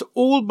almost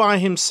all by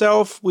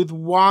himself with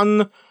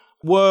one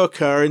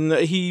worker.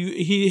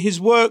 His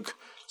work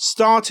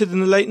started in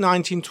the late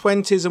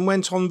 1920s and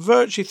went on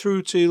virtually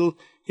through till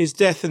his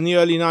death in the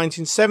early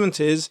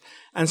 1970s,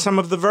 and some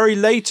of the very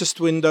latest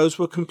windows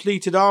were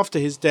completed after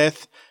his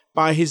death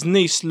by his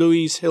niece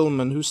Louise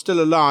Hillman, who's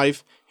still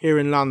alive here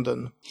in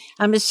London.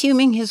 I'm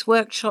assuming his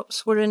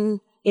workshops were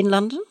in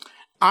London?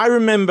 I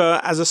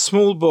remember as a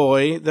small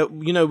boy that,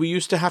 we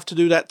used to have to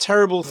do that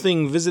terrible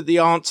thing, visit the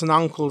aunts and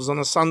uncles on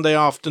a Sunday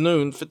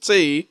afternoon for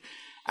tea,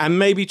 and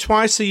maybe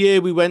twice a year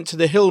we went to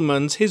the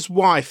Hillmans. His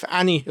wife,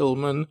 Annie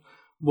Hillman,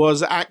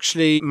 was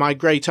actually my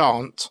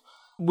great-aunt.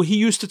 He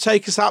used to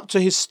take us up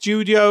to his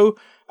studio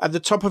at the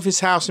top of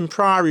his house in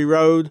Priory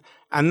Road,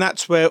 and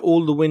that's where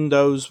all the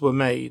windows were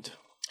made.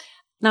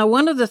 Now,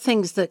 one of the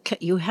things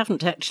that you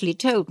haven't actually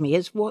told me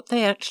is what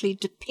they actually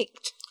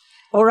depict.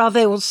 Or are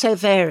they all so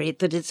varied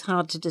that it's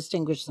hard to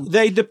distinguish them?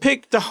 They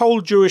depict the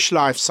whole Jewish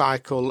life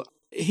cycle.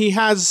 He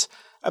has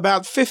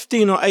about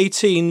 15 or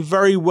 18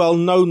 very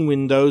well-known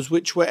windows,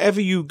 which wherever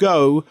you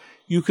go,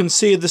 you can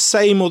see the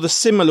same or the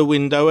similar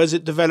window as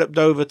it developed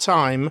over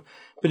time.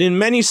 But in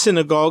many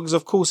synagogues,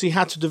 of course, he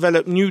had to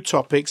develop new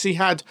topics. He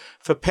had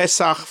for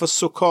Pesach, for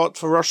Sukkot,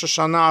 for Rosh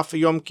Hashanah, for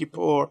Yom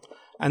Kippur,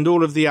 and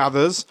all of the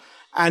others.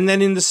 And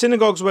then in the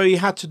synagogues where he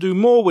had to do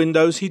more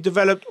windows, he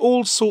developed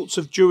all sorts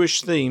of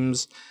Jewish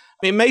themes.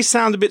 It may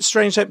sound a bit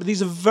strange, but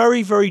these are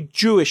very, very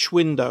Jewish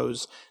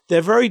windows.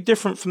 They're very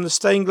different from the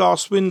stained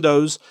glass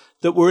windows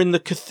that were in the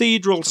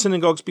cathedral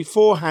synagogues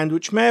beforehand,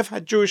 which may have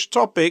had Jewish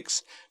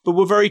topics, but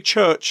were very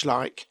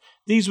church-like.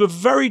 These were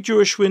very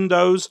Jewish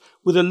windows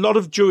with a lot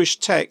of Jewish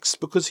text,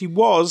 because he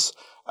was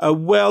a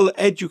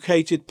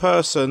well-educated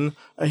person.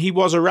 He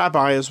was a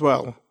rabbi as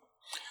well.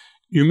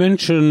 You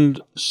mentioned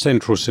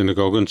Central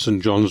Synagogue and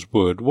St. John's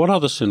Wood. What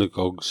other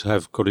synagogues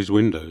have got his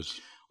windows?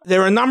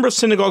 There are a number of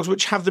synagogues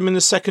which have them in the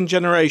second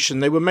generation.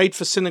 They were made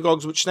for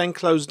synagogues which then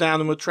closed down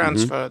and were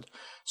transferred.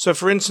 So,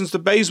 for instance, the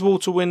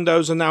Bayswater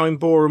windows are now in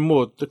Boreham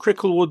Wood. The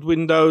Cricklewood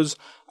windows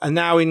are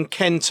now in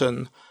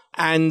Kenton.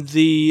 And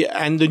the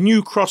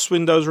New Cross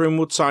windows are in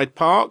Woodside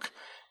Park.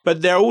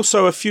 But there are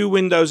also a few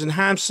windows in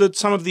Hampstead.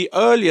 Some of the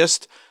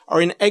earliest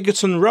are in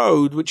Egerton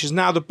Road, which is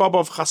now the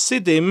Bobov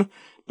Hasidim.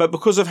 But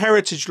because of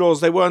heritage laws,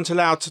 they weren't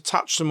allowed to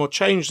touch them or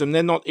change them.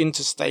 They're not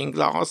into stained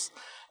glass.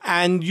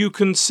 And you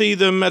can see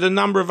them at a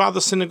number of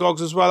other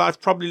synagogues as well.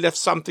 I've probably left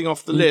something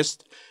off the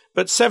list.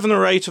 But 7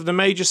 or 8 of the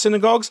major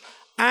synagogues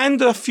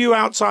and a few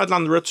outside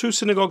London. There are 2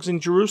 synagogues in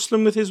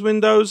Jerusalem with his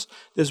windows.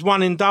 There's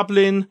one in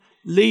Dublin.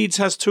 Leeds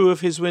has 2 of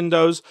his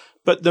windows.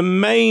 But the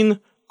main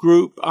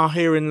group are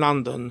here in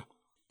London.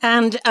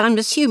 And I'm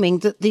assuming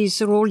that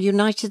these are all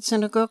United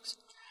Synagogues?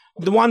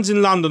 The ones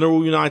in London are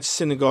all United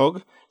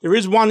Synagogue. There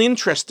is one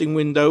interesting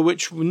window,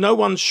 which no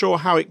one's sure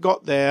how it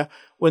got there.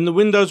 When the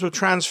windows were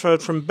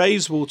transferred from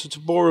Bayswater to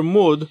Boreham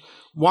Wood,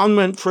 one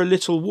went for a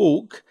little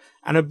walk,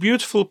 and a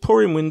beautiful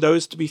Purim window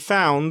is to be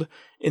found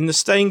in the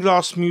Stained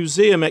Glass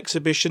Museum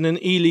exhibition in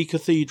Ely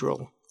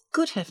Cathedral.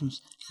 Good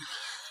heavens.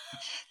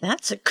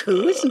 That's a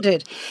coup, isn't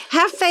it?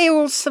 Have they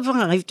all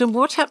survived, and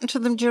what happened to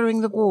them during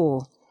the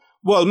war?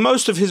 Well,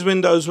 most of his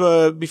windows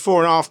were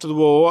before and after the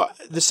war.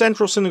 The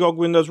Central Synagogue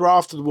windows were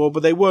after the war,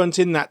 but they weren't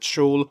in that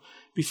shul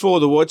before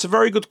the war. It's a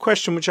very good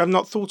question, which I've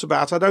not thought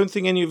about. I don't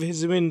think any of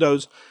his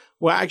windows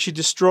were actually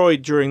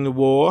destroyed during the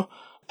war.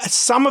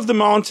 Some of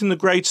them aren't in the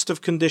greatest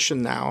of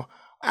condition now.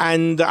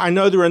 And I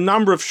know there are a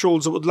number of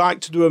shuls that would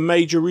like to do a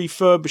major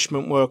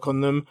refurbishment work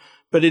on them,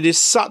 but it is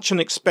such an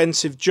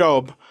expensive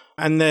job.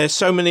 And there's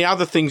so many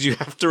other things you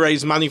have to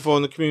raise money for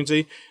in the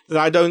community that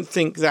I don't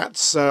think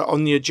that's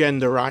on the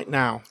agenda right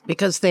now.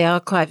 Because they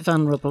are quite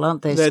vulnerable,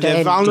 aren't they?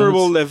 They're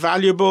vulnerable, they're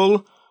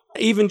valuable.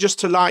 Even just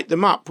to light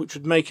them up, which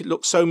would make it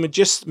look so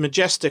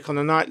majestic on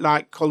a night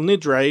like Kol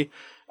Nidre,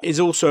 is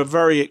also a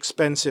very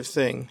expensive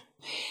thing.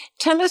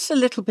 Tell us a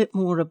little bit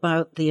more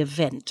about the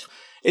event.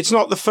 It's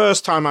not the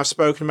first time I've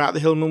spoken about the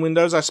Hillman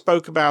windows. I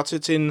spoke about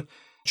it in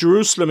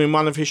Jerusalem in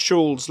one of his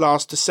shuls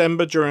last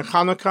December during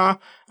Hanukkah,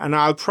 and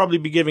I'll probably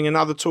be giving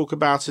another talk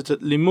about it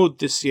at Limud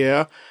this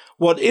year.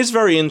 What is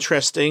very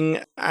interesting,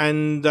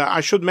 and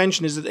I should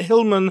mention, is that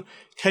Hillman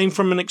came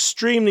from an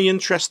extremely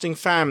interesting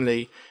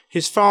family.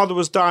 His father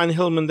was Dayan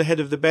Hillman, the head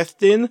of the Beth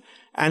Din,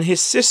 and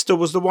his sister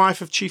was the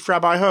wife of Chief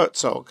Rabbi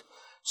Herzog.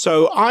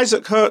 So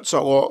Isaac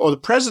Herzog, or the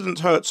President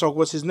Herzog,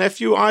 was his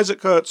nephew.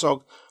 Isaac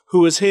Herzog, who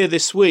was here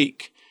this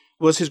week,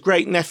 was his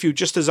great-nephew,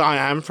 just as I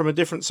am, from a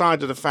different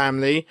side of the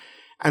family.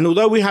 And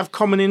although we have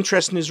common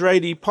interest in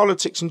Israeli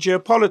politics and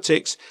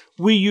geopolitics,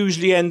 we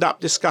usually end up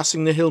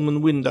discussing the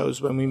Hillman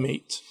windows when we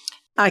meet.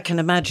 I can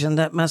imagine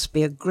that must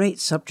be a great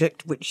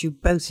subject which you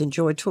both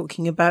enjoy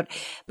talking about,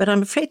 but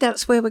I'm afraid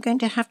that's where we're going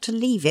to have to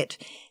leave it.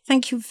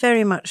 Thank you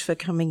very much for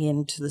coming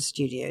into the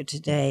studio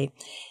today.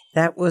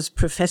 That was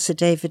Professor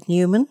David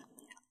Newman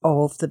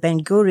of the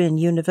Ben-Gurion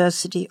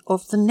University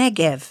of the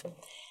Negev.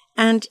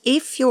 And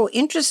if you're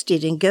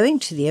interested in going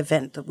to the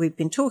event that we've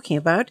been talking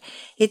about,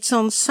 it's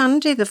on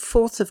Sunday the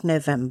 4th of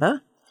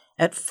November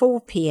at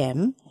 4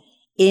 p.m.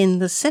 in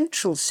the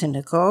Central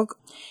Synagogue,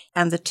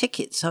 and the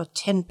tickets are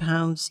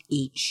 £10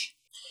 each.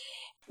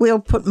 We'll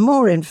put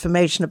more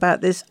information about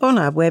this on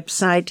our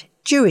website,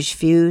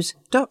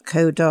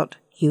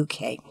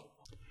 jewishviews.co.uk.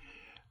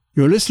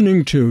 You're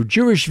listening to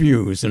Jewish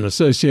Views in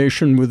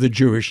association with the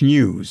Jewish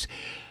News.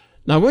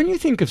 Now, when you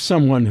think of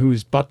someone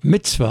who's Bat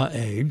Mitzvah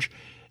age,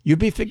 you'd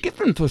be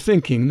forgiven for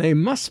thinking they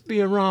must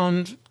be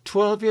around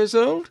 12 years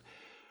old.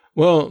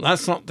 Well,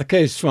 that's not the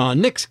case for our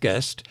next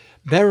guest.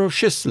 Beryl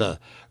Shisler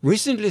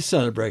recently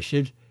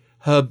celebrated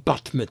her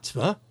Bat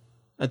Mitzvah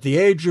at the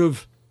age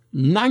of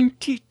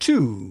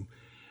 92.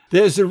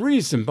 There's a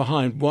reason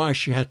behind why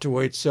she had to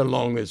wait so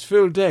long, as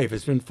Phil Dave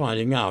has been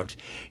finding out.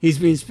 He's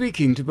been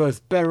speaking to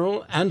both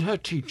Beryl and her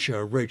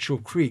teacher, Rachel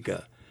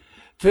Creeger.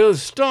 Phil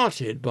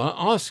started by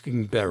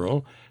asking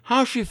Beryl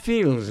how she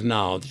feels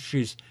now that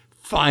she's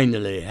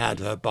finally had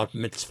her Bat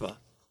Mitzvah.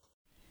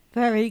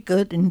 Very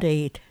good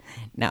indeed.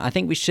 Now, I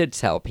think we should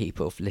tell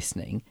people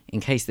listening,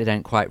 in case they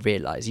don't quite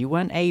realise, you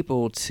weren't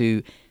able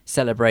to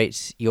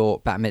celebrate your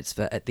Bat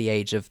Mitzvah at the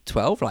age of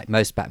 12, like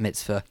most Bat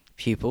Mitzvah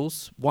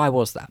pupils. Why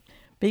was that?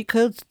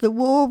 Because the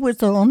war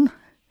was on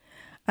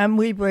and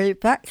we were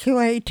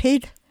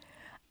evacuated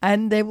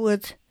and there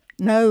was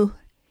no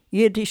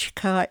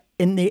Yiddishkeit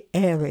in the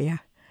area.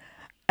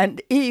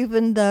 And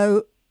even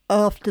though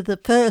after the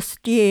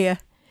first year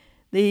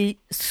the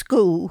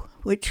school,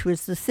 which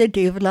was the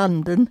City of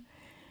London,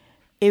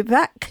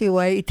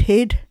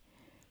 evacuated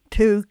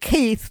to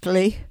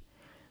Keighley,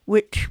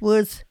 which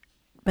was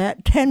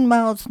about 10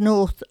 miles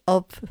north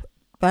of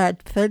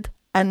Bradford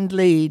and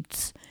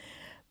Leeds.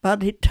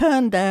 But it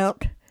turned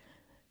out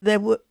there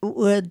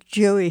were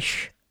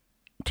Jewish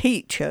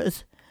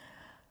teachers,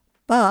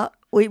 but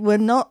we were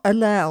not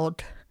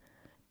allowed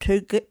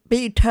to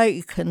be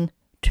taken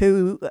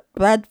to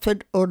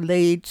Bradford or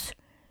Leeds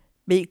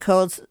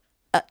because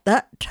at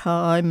that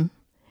time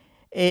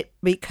it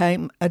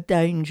became a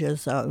danger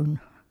zone.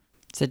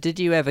 So did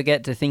you ever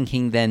get to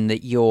thinking then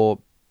that your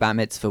bat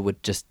mitzvah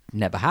would just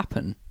never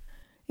happen?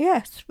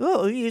 Yes,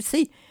 well, you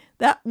see,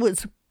 that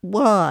was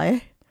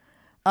why,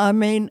 I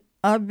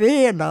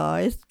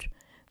realised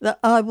that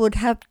I would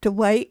have to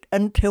wait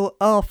until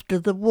after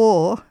the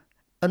war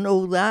and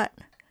all that,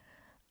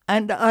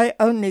 and I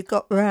only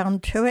got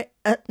round to it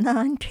at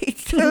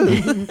 92.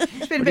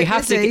 It's been a bit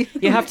busy.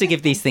 You have to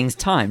give these things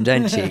time,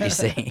 don't you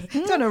see?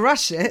 Don't want to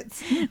rush it.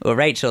 Well,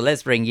 Rachel,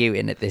 let's bring you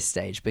in at this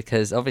stage,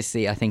 because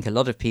obviously I think a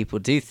lot of people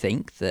do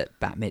think that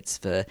bat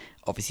mitzvah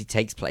obviously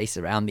takes place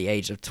around the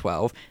age of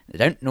 12. They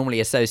don't normally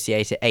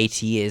associate it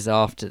 80 years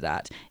after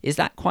that. Is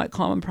that quite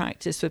common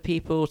practice for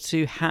people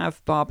to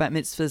have bar bat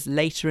mitzvahs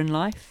later in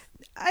life?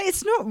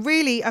 It's not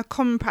really a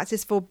common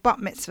practice for bat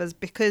mitzvahs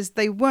because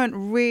they weren't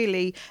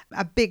really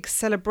a big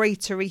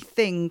celebratory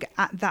thing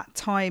at that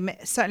time.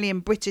 Certainly in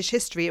British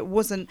history, it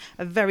wasn't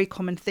a very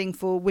common thing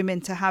for women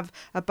to have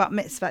a bat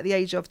mitzvah at the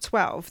age of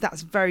 12.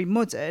 That's very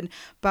modern,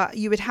 but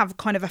you would have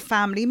kind of a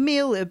family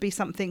meal. It would be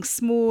something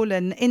small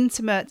and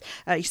intimate.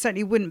 You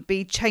certainly wouldn't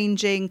be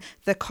changing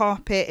the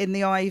carpet in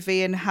the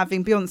Ivy and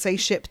having Beyonce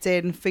shipped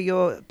in for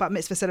your bat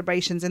mitzvah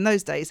celebrations in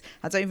those days.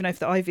 I don't even know if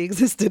the Ivy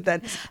existed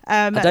then.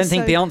 I don't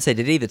think Beyonce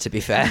did either, to be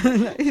fair.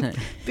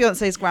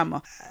 Beyonce's grandma.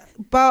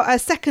 But a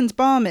second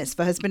bar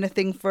mitzvah has been a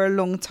thing for a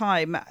long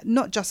time,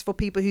 not just for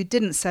people who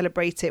didn't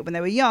celebrate it when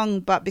they were young,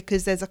 but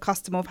because there's a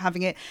custom of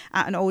having it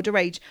at an older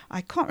age.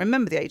 I can't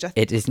remember the age.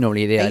 It is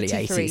normally the early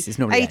 80s. It's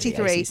normally 83.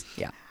 Early 80s.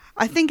 Yeah.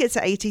 I think it's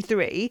at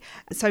 83.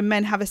 So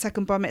men have a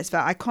second bar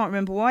mitzvah. I can't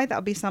remember why.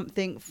 That'll be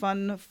something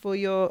fun for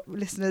your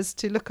listeners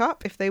to look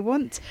up if they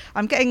want.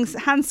 I'm getting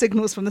hand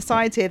signals from the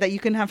side here that you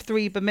can have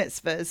 3 bar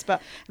mitzvahs,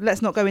 but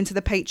let's not go into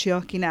the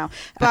patriarchy now.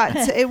 But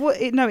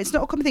no, it's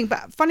not a common thing.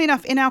 But funny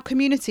enough, in our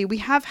community, we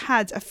have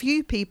had a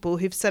few people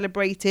who've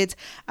celebrated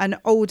an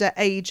older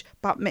age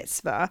bat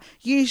mitzvah,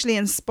 usually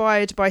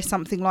inspired by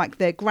something like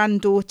their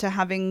granddaughter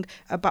having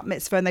a bat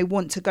mitzvah and they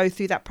want to go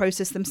through that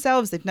process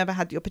themselves. They've never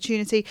had the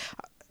opportunity.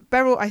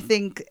 Beryl, I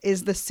think,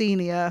 is the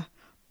senior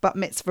bat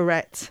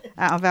mitzvahette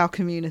out of our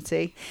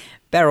community.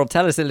 Beryl,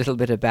 tell us a little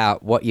bit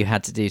about what you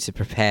had to do to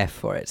prepare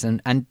for it.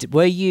 And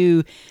were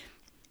you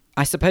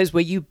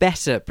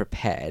better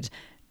prepared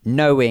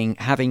knowing,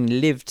 having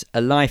lived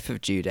a life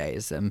of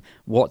Judaism,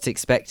 what's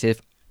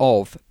expected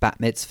of bat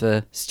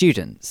mitzvah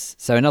students?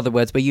 So in other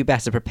words, were you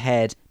better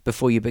prepared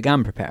before you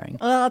began preparing?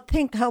 I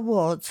think I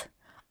was.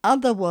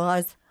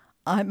 Otherwise,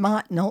 I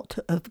might not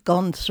have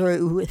gone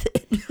through with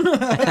it.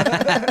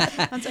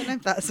 I don't know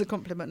if that's a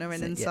compliment or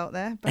an insult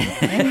there. But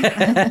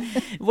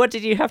What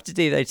did you have to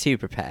do, though, to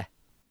prepare?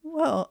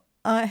 Well,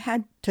 I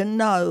had to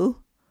know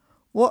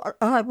what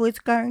I was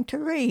going to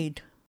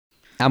read.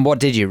 And what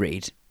did you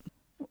read?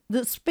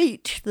 The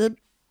speech that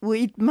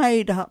we'd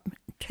made up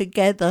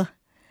together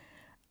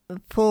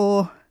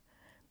for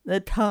the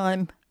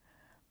time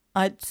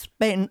I'd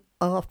spent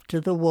after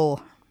the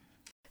war.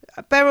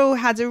 Beryl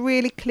had a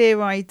really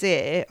clear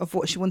idea of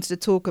what she wanted to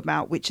talk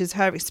about, which is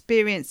her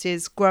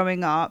experiences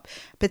growing up,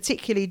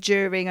 particularly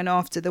during and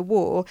after the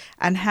war,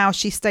 and how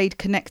she stayed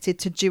connected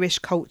to Jewish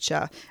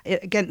culture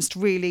against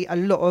really a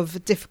lot of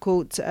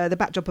the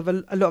backdrop of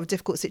a lot of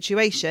difficult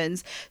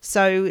situations.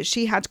 So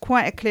she had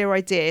quite a clear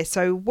idea.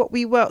 So what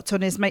we worked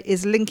on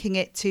is linking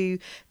it to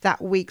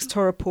that week's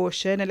Torah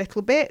portion a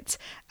little bit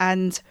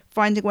and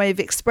finding a way of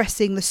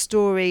expressing the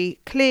story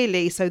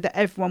clearly so that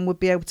everyone would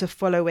be able to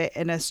follow it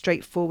in a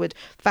straightforward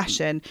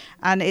fashion.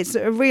 And it's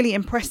a really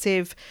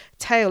impressive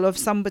tale of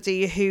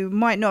somebody who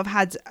might not have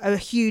had a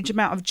huge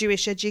amount of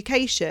Jewish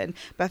education,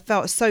 but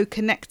felt so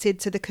connected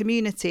to the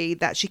community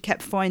that she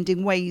kept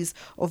finding ways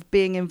of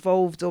being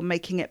involved or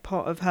making it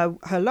part of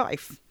her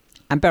life.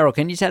 And Beryl,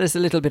 can you tell us a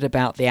little bit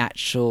about the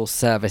actual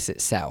service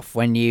itself?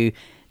 When you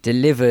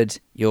delivered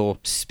your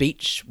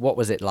speech, what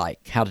was it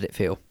like? How did it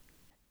feel?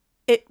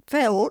 It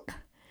felt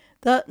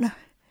that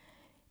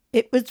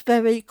it was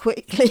very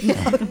quickly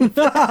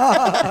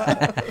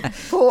over,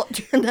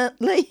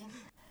 fortunately.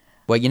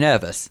 Were you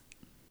nervous?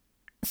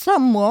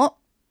 Somewhat,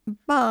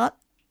 but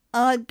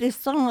I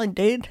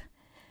decided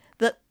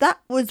that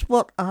was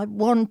what I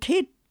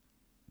wanted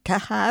to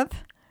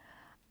have,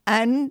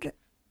 and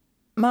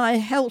my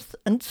health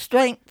and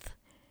strength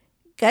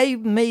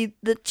gave me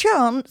the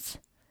chance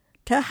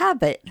to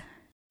have it.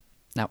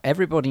 Now,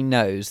 everybody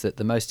knows that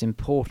the most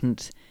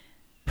important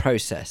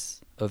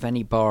process of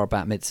any bar or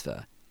bat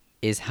mitzvah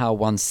is how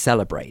one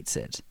celebrates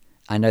it.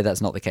 I know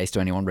that's not the case to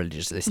anyone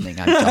religious listening,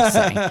 I'm just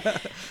saying.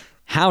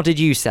 How did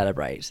you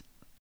celebrate?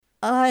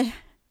 I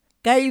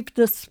gave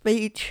the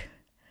speech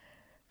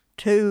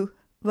to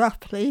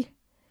roughly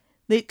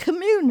the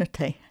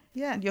community.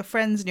 Yeah, and your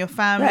friends and your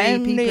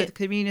family, people of the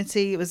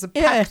community. It was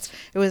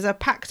a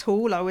packed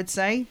hall, I would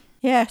say.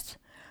 Yes.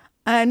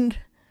 And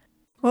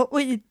what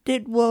we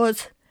did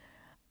was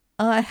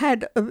I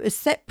had a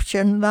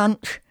reception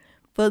lunch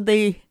for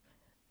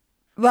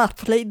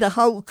roughly the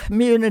whole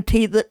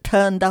community that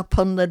turned up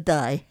on the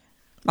day.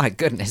 My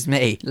goodness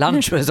me,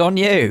 lunch was on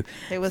you.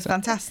 It was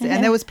fantastic.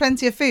 And there was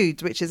plenty of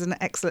food, which is an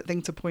excellent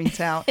thing to point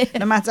out.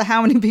 No matter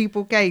how many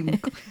people came,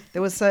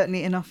 there was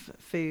certainly enough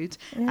food.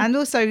 Yeah. And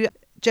also,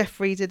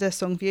 Jeffrey did a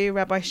song for you,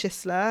 Rabbi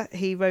Shisler.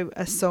 He wrote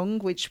a song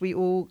which we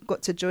all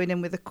got to join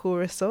in with a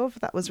chorus of.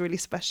 That was really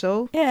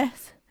special.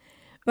 Yes.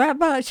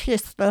 Rabbi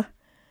Shisler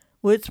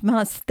was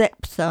my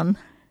stepson.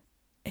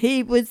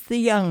 He was the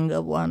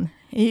younger one.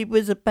 He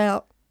was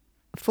about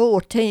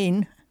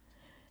 14,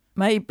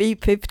 maybe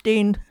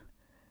 15,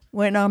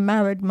 when I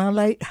married my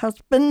late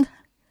husband.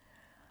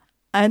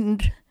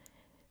 And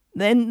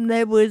then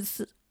there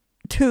was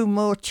 2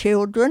 more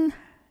children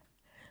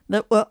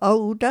that were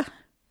older.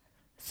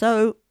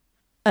 So,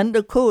 and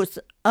of course,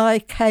 I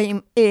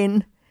came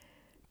in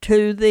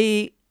to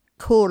the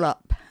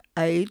call-up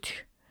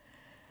age,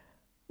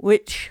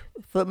 which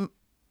for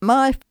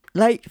my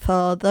late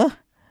father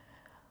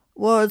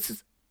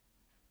was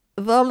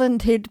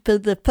volunteered for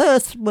the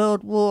First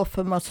World War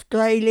from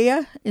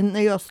Australia in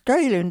the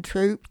Australian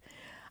troops,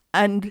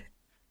 and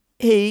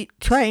he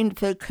trained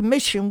for a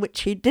commission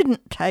which he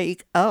didn't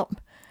take up,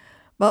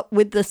 but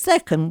with the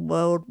Second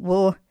World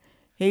War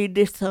he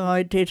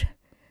decided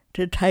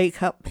to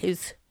take up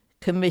his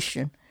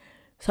commission.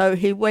 So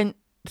he went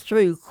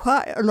through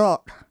quite a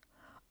lot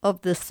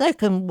of the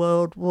Second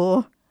World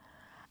War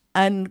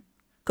and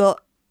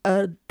got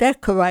a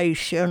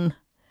decoration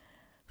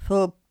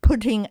for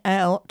putting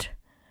out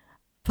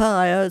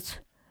fires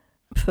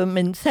from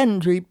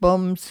incendiary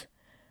bombs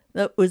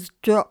that was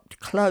dropped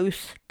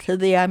close to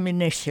the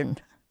ammunition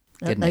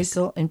that they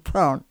got in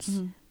France.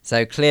 Mm-hmm.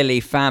 So clearly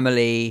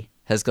family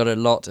has got a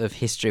lot of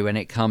history when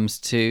it comes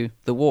to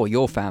the war.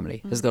 Your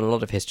family has got a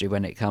lot of history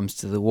when it comes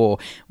to the war.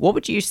 What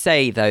would you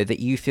say, though, that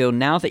you feel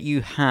now that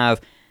you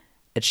have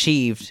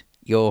achieved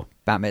your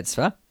Bat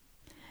Mitzvah,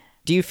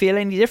 do you feel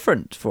any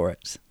different for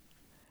it?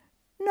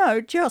 No,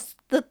 just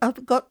that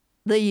I've got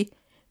the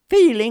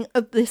feeling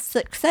of the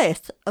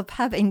success of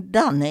having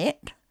done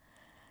it,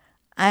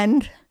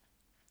 and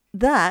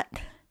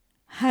that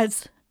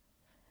has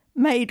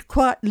made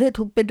quite a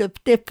little bit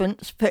of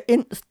difference. For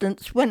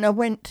instance, when I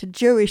went to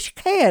Jewish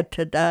Care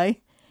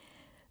today,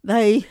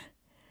 they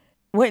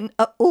went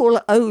all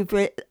over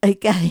it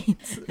again.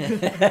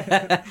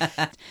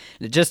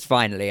 Just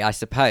finally, I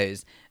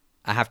suppose,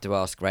 I have to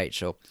ask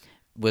Rachel,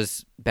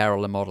 was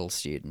Beryl a model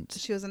student?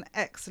 She was an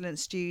excellent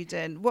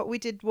student. What we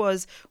did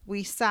was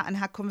we sat and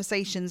had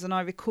conversations and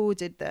I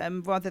recorded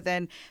them, rather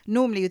than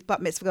normally with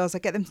Bat Mitzvah girls I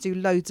get them to do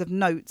loads of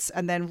notes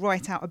and then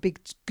write out a big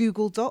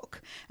Google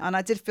Doc, and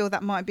I did feel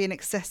that might be an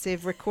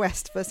excessive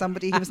request for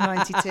somebody who was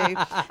 92.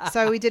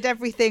 So we did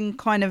everything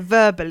kind of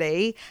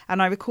verbally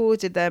and I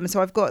recorded them.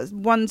 So I've got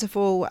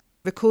wonderful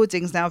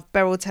recordings now of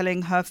Beryl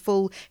telling her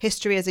full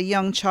history as a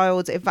young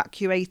child,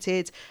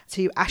 evacuated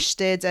to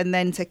Ashdod and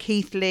then to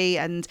Keighley,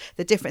 and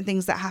the different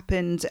things that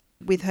happened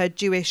with her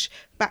Jewish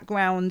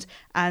background,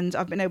 and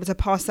I've been able to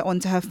pass that on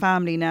to her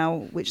family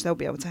now, which they'll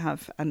be able to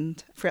have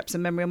and free up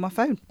some memory on my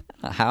phone.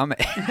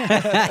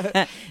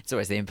 It's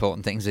always the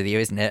important things with you,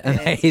 isn't it?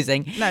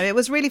 Amazing. No, it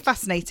was really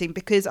fascinating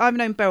because I've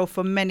known Beryl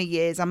for many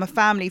years. I'm a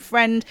family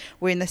friend.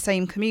 We're in the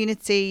same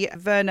community.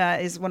 Werner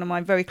is one of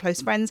my very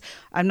close friends.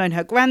 I've known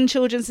her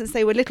grandchildren since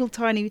they were little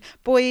tiny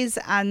boys,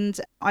 and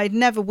I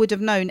never would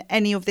have known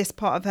any of this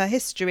part of her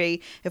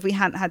history if we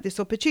hadn't had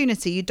this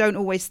opportunity. You don't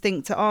always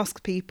think to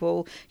ask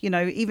people, you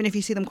know, even if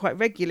you see them quite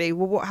regularly,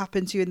 well, what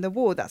happened to you in the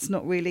war? That's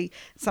not really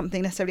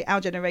something necessarily our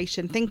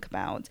generation think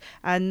about.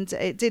 And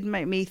it did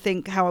make me think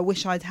how I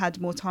wish I'd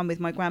had more time with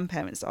my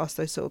grandparents to ask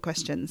those sort of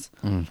questions.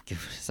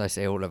 So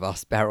say all of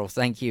us. Beryl,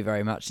 thank you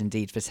very much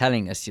indeed for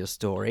telling us your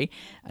story.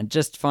 And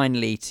just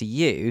finally to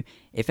you,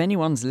 if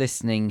anyone's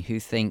listening who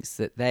thinks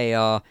that they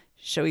are,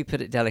 shall we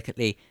put it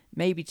delicately,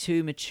 maybe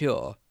too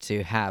mature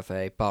to have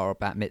a bar or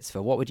bat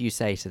mitzvah, what would you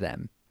say to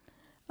them?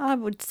 I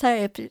would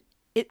say if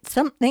it's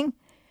something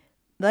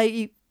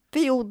they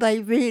feel they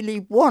really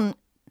want,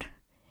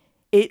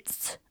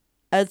 it's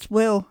as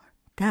well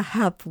to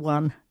have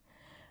one.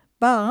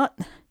 But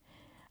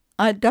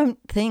I don't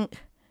think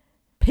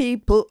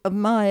people of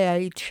my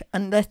age,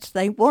 unless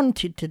they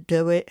wanted to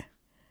do it,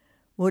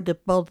 would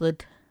have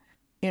bothered,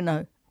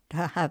 to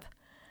have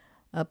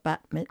a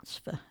bat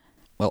mitzvah.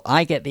 Well,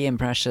 I get the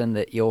impression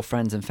that your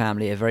friends and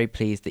family are very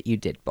pleased that you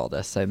did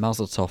bother, so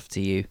mazel tov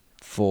to you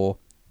for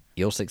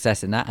your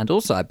success in that. And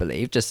also, I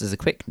believe, just as a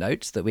quick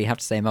note, that we have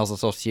to say mazel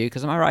tov to you,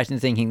 because am I right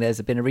in thinking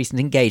there's been a recent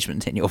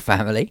engagement in your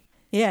family?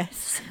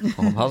 Yes.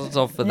 Well, mazel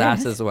tov for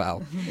that as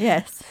well.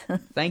 Yes.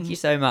 Thank you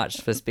so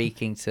much for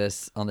speaking to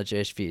us on the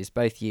Jewish Views,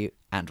 both you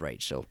and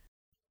Rachel.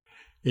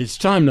 It's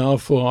time now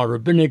for our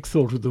Rabbinic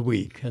Thought of the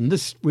Week, and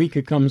this week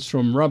it comes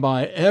from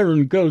Rabbi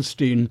Aaron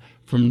Goldstein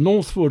from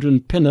Northwood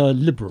and Pinner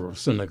Liberal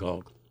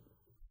Synagogue.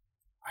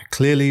 I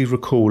clearly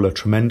recall a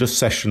tremendous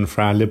session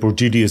for our Liberal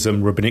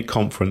Judaism Rabbinic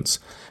Conference,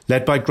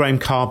 led by Graham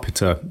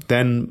Carpenter,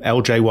 then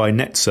LJY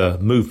Netzer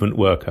movement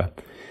worker,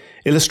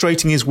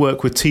 illustrating his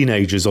work with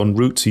teenagers en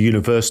route to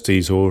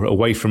universities or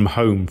away from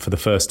home for the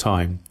first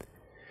time.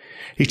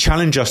 He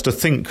challenged us to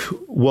think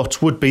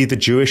what would be the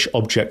Jewish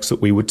objects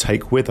that we would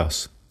take with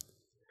us.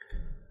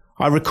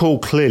 I recall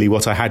clearly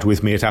what I had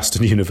with me at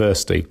Aston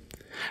University.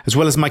 As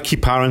well as my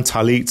kippah and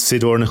talit,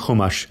 siddur and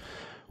chumash,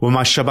 were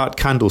my Shabbat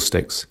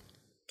candlesticks.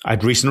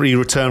 I'd recently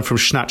returned from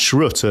Shnat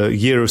Shrut, a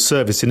year of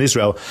service in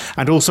Israel,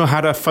 and also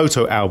had a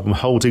photo album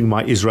holding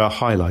my Israel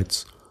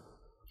highlights.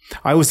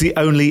 I was the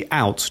only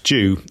out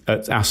Jew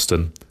at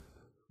Aston.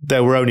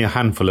 There were only a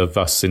handful of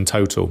us in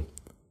total.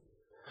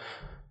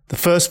 The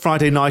first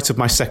Friday night of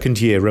my second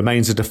year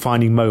remains a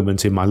defining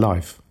moment in my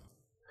life.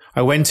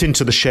 I went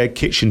into the shared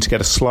kitchen to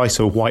get a slice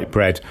of white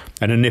bread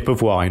and a nip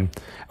of wine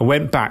and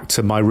went back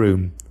to my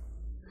room.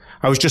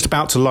 I was just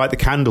about to light the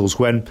candles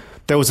when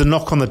there was a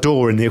knock on the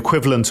door and the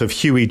equivalent of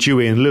Huey,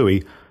 Dewey and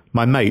Louie,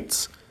 my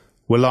mates,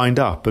 were lined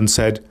up and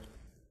said,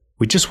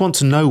 "We just want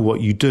to know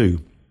what you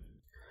do."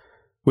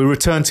 We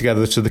returned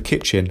together to the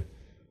kitchen.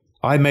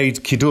 I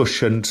made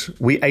kiddush and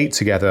we ate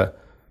together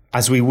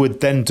as we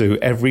would then do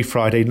every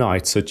Friday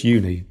night at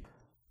uni.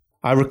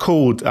 I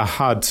recalled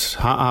Ahad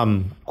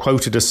Ha'am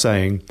quoted as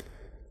saying,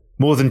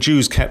 "More than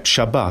Jews kept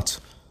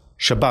Shabbat,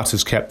 Shabbat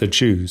has kept the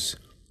Jews."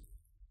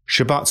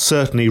 Shabbat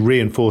certainly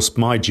reinforced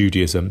my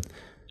Judaism,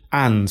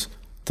 and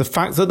the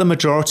fact that the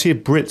majority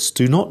of Brits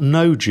do not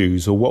know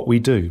Jews or what we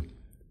do.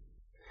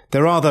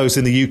 There are those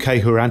in the UK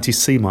who are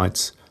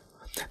anti-Semites.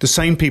 The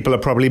same people are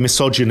probably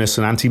misogynist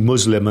and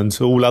anti-Muslim and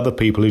all other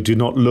people who do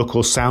not look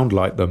or sound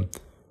like them.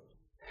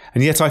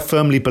 And yet I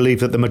firmly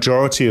believe that the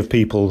majority of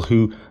people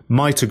who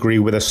might agree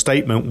with a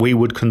statement we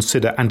would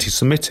consider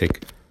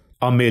anti-Semitic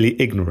are merely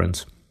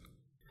ignorant.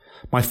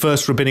 My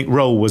first rabbinic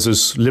role was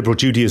as Liberal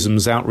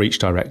Judaism's outreach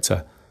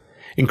director.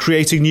 In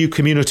creating new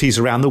communities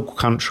around the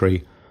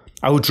country,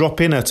 I would drop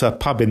in at a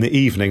pub in the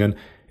evening and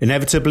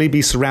inevitably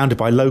be surrounded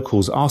by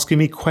locals asking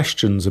me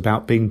questions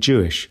about being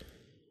Jewish.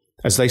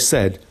 As they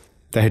said,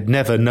 they had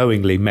never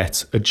knowingly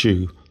met a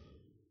Jew.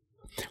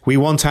 We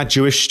want our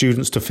Jewish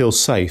students to feel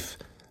safe,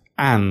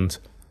 and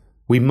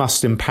we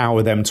must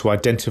empower them to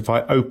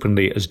identify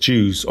openly as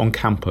Jews on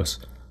campus,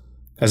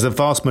 as the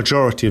vast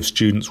majority of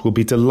students will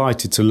be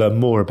delighted to learn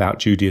more about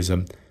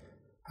Judaism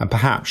and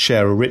perhaps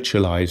share a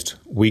ritualized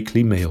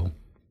weekly meal.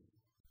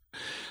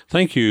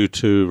 Thank you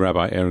to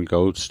Rabbi Aaron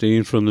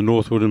Goldstein from the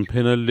Northwood and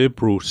Pinner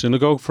Liberal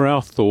Synagogue for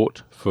our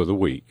thought for the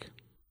week.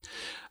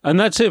 And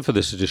that's it for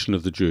this edition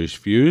of the Jewish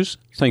Views.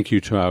 Thank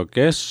you to our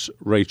guests,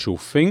 Rachel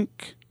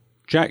Fink,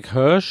 Jack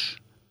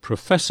Hersch,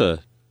 Professor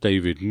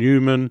David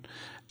Newman,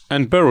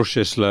 and Beryl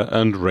Shisler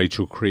and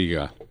Rachel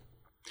Creeger.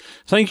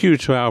 Thank you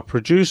to our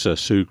producer,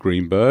 Sue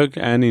Greenberg,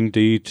 and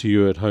indeed to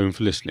you at home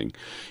for listening.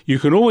 You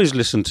can always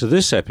listen to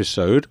this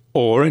episode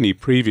or any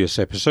previous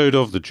episode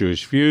of The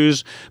Jewish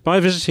Views by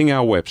visiting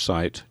our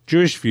website,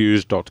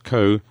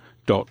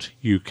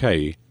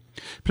 jewishviews.co.uk.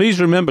 Please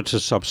remember to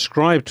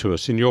subscribe to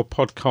us in your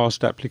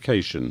podcast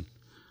application.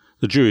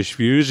 The Jewish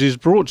Views is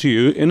brought to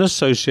you in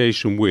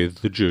association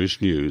with the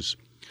Jewish News.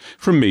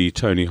 From me,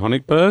 Tony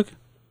Honigberg.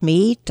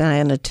 Me,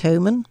 Diana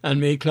Toman. And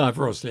me, Clive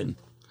Roslin.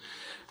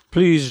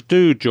 Please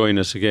do join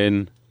us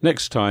again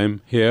next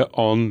time here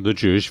on The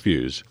Jewish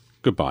Views.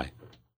 Goodbye.